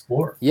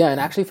explore. Yeah, and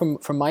actually,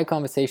 from my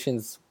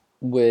conversations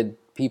with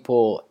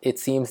people, it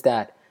seems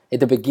that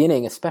at the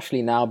beginning,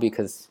 especially now,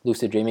 because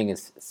lucid dreaming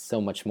is so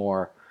much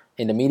more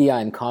in the media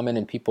and common,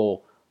 and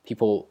people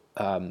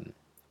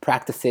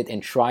practice it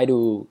and try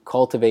to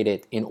cultivate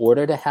it in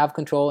order to have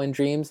control in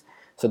dreams.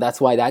 So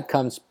that's why that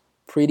comes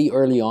pretty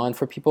early on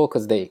for people,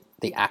 because they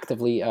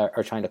actively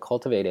are trying to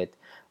cultivate it.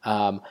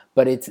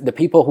 But it's the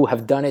people who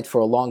have done it for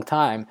a long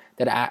time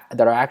that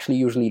are actually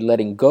usually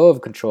letting go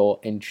of control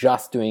and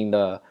just doing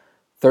the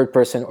third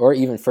person or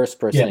even first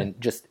person,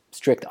 and just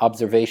strict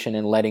observation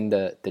and letting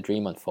the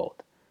dream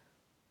unfold.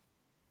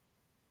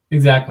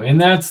 Exactly. And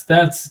that's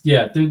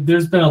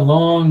there's been a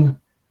long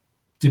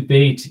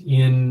debate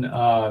in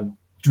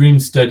dream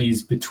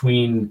studies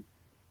between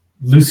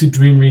lucid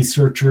dream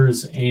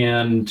researchers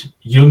and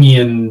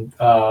Jungian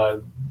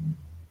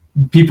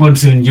people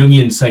interested in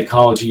Jungian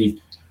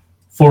psychology,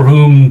 for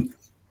whom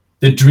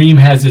the dream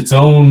has its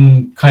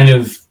own kind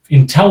of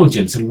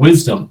intelligence and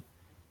wisdom.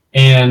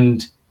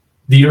 And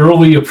the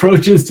early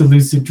approaches to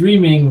lucid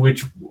dreaming,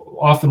 which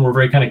often were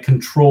very kind of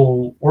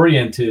control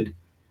oriented,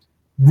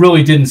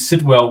 really didn't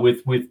sit well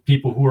with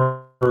people who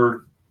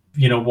were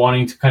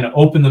wanting to kind of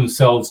open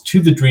themselves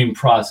to the dream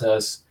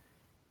process,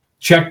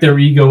 check their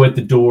ego at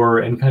the door,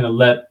 and kind of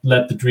let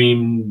the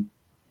dream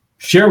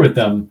share with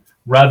them,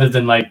 rather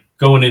than like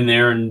going in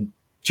there and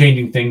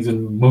changing things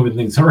and moving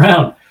things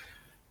around.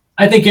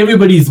 I think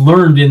everybody's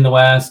learned in the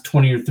last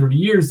 20 or 30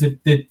 years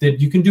that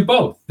you can do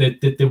both,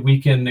 that we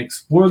can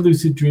explore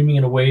lucid dreaming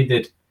in a way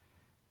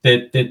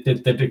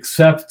that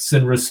accepts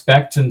and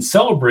respects and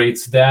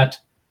celebrates that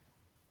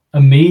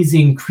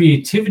amazing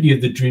creativity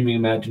of the dreaming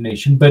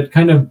imagination, but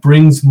kind of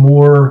brings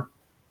more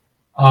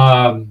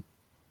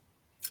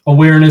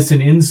awareness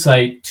and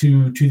insight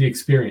to the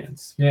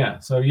experience. Yeah.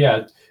 So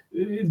yeah,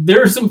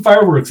 there are some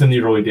fireworks in the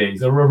early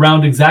days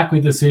around exactly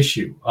this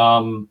issue.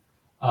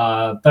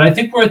 But I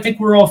think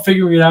we're all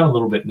figuring it out a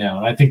little bit now.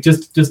 And I think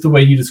just the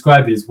way you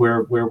describe it is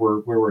where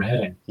we're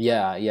heading.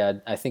 Yeah.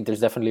 I think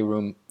there's definitely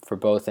room for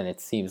both, and it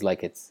seems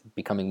like it's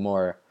becoming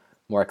more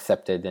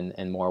accepted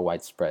and more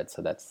widespread.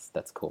 So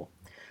that's cool.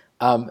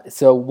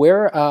 So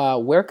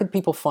where could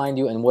people find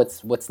you, and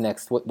what's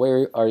next?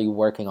 Where are you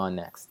working on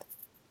next?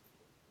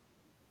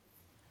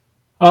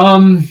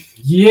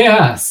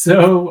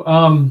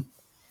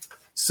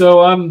 So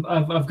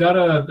I've got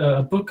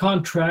a book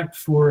contract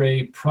for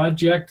a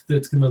project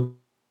that's going to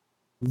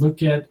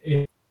look at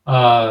a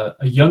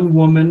young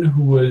woman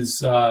who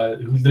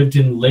lived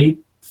in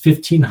late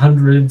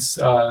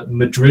 1500s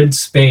Madrid,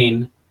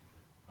 Spain,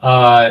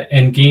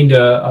 and gained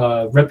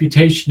a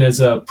reputation as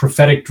a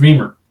prophetic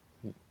dreamer.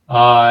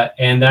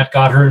 And that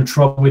got her in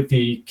trouble with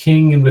the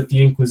king and with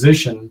the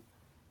Inquisition.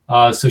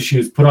 So she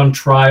was put on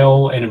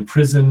trial and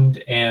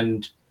imprisoned,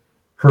 and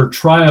her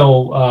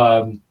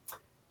trial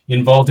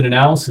involved an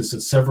analysis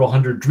of several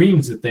hundred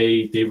dreams that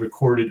they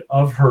recorded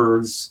of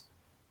hers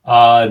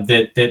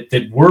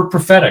that were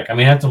prophetic. I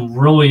mean, had some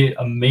really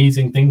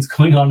amazing things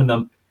going on in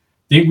them.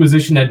 The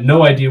Inquisition had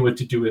no idea what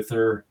to do with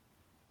her.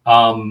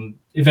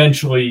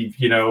 Eventually,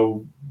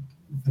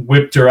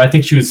 whipped her. I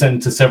think she was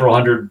sentenced to several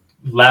hundred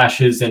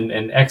lashes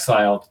and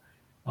exiled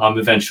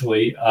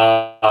eventually.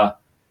 But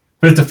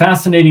it's a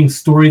fascinating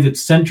story that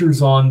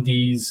centers on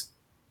this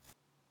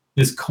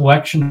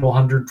collection of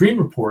 100 dream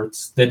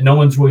reports that no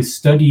one's really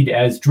studied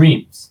as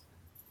dreams.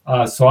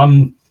 So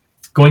I'm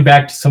going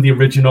back to some of the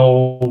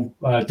original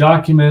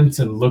documents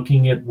and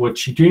looking at what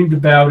she dreamed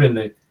about in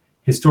the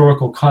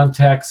historical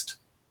context.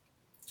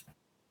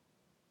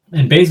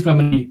 And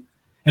basically,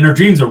 and her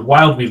dreams are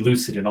wildly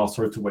lucid in all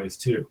sorts of ways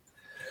too.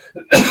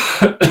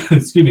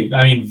 Excuse me.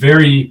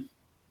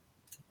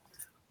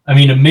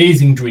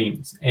 Amazing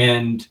dreams.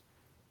 And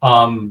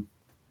I'm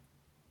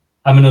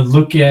going to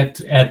look at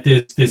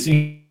this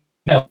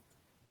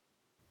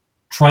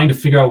trying to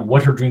figure out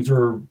what her dreams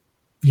were.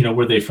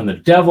 Were they from the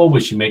devil?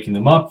 Was she making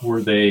them up?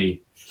 Were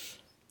they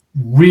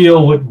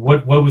real?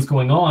 What was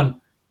going on?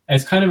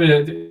 As kind of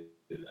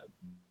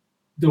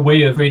the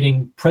way of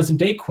creating present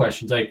day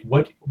questions, like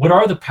what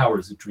are the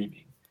powers of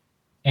dreaming?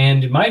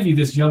 And in my view,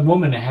 this young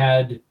woman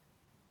had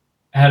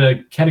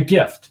a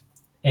gift,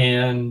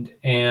 and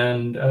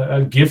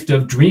a gift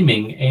of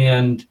dreaming,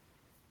 and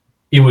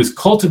it was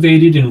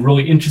cultivated in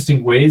really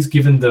interesting ways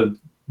given the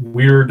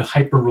weird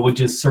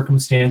hyper-religious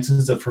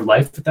circumstances of her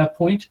life at that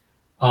point.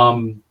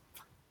 And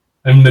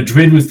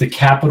Madrid was the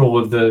capital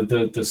of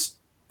the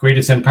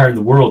greatest empire in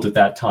the world at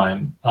that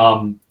time.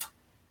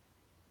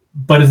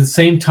 But at the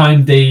same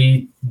time,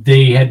 they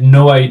had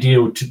no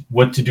idea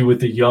what to do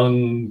with a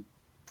young,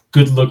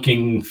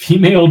 good-looking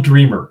female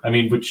dreamer. I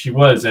mean, which she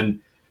was, and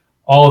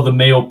all of the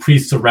male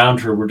priests around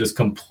her were just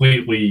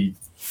completely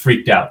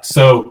freaked out.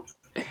 So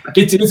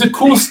it's a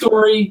cool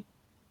story.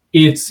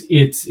 It's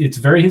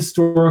very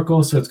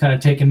historical, so it's kind of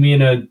taken me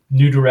in a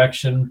new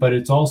direction, but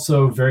it's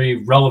also very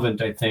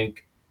relevant, I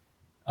think,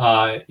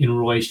 in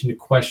relation to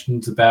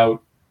questions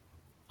about,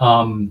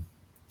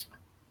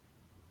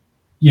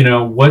 you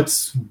know,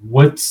 what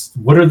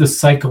are the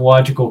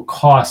psychological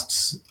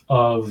costs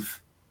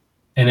of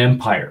an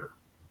empire,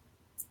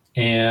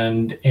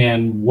 and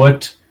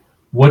what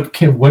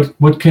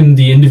can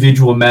the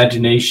individual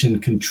imagination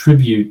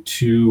contribute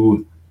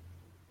to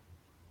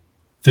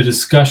the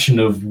discussion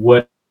of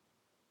what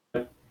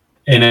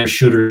an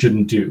should or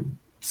shouldn't do.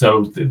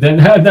 So then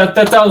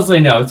that's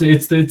obviously no.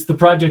 It's the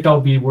project I'll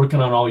be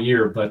working on all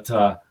year, but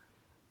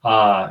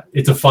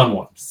it's a fun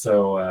one.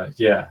 So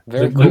yeah,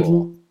 very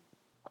cool.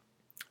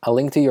 I'll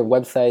link to your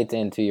website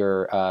and to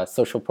your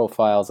social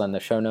profiles on the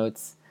show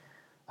notes.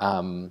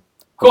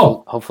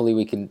 Cool. Hopefully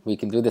we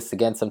can do this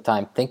again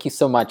sometime. Thank you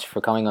so much for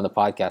coming on the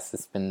podcast.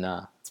 It's been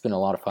a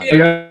lot of fun.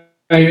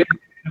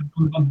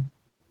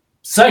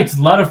 Psyched,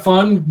 a lot of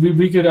fun.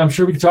 I'm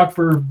sure we could talk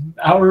for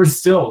hours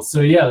still.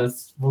 So yeah,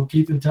 we'll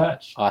keep in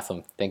touch.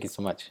 Awesome. Thank you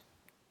so much.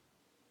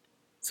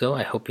 So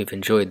I hope you've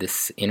enjoyed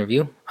this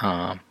interview.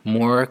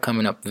 More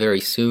coming up very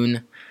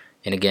soon.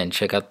 And again,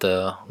 check out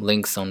the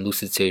links on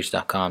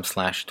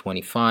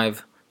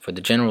lucidsage.com/25 for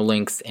the general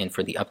links and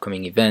for the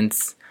upcoming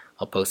events.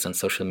 I'll post on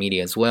social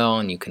media as well,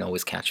 and you can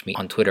always catch me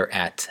on Twitter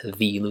at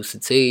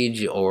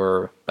 @TheLucidSage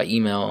or by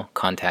email,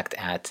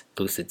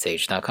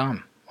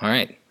 contact@lucidsage.com. All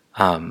right.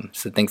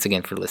 So thanks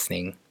again for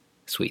listening.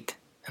 Sweet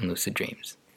and lucid dreams.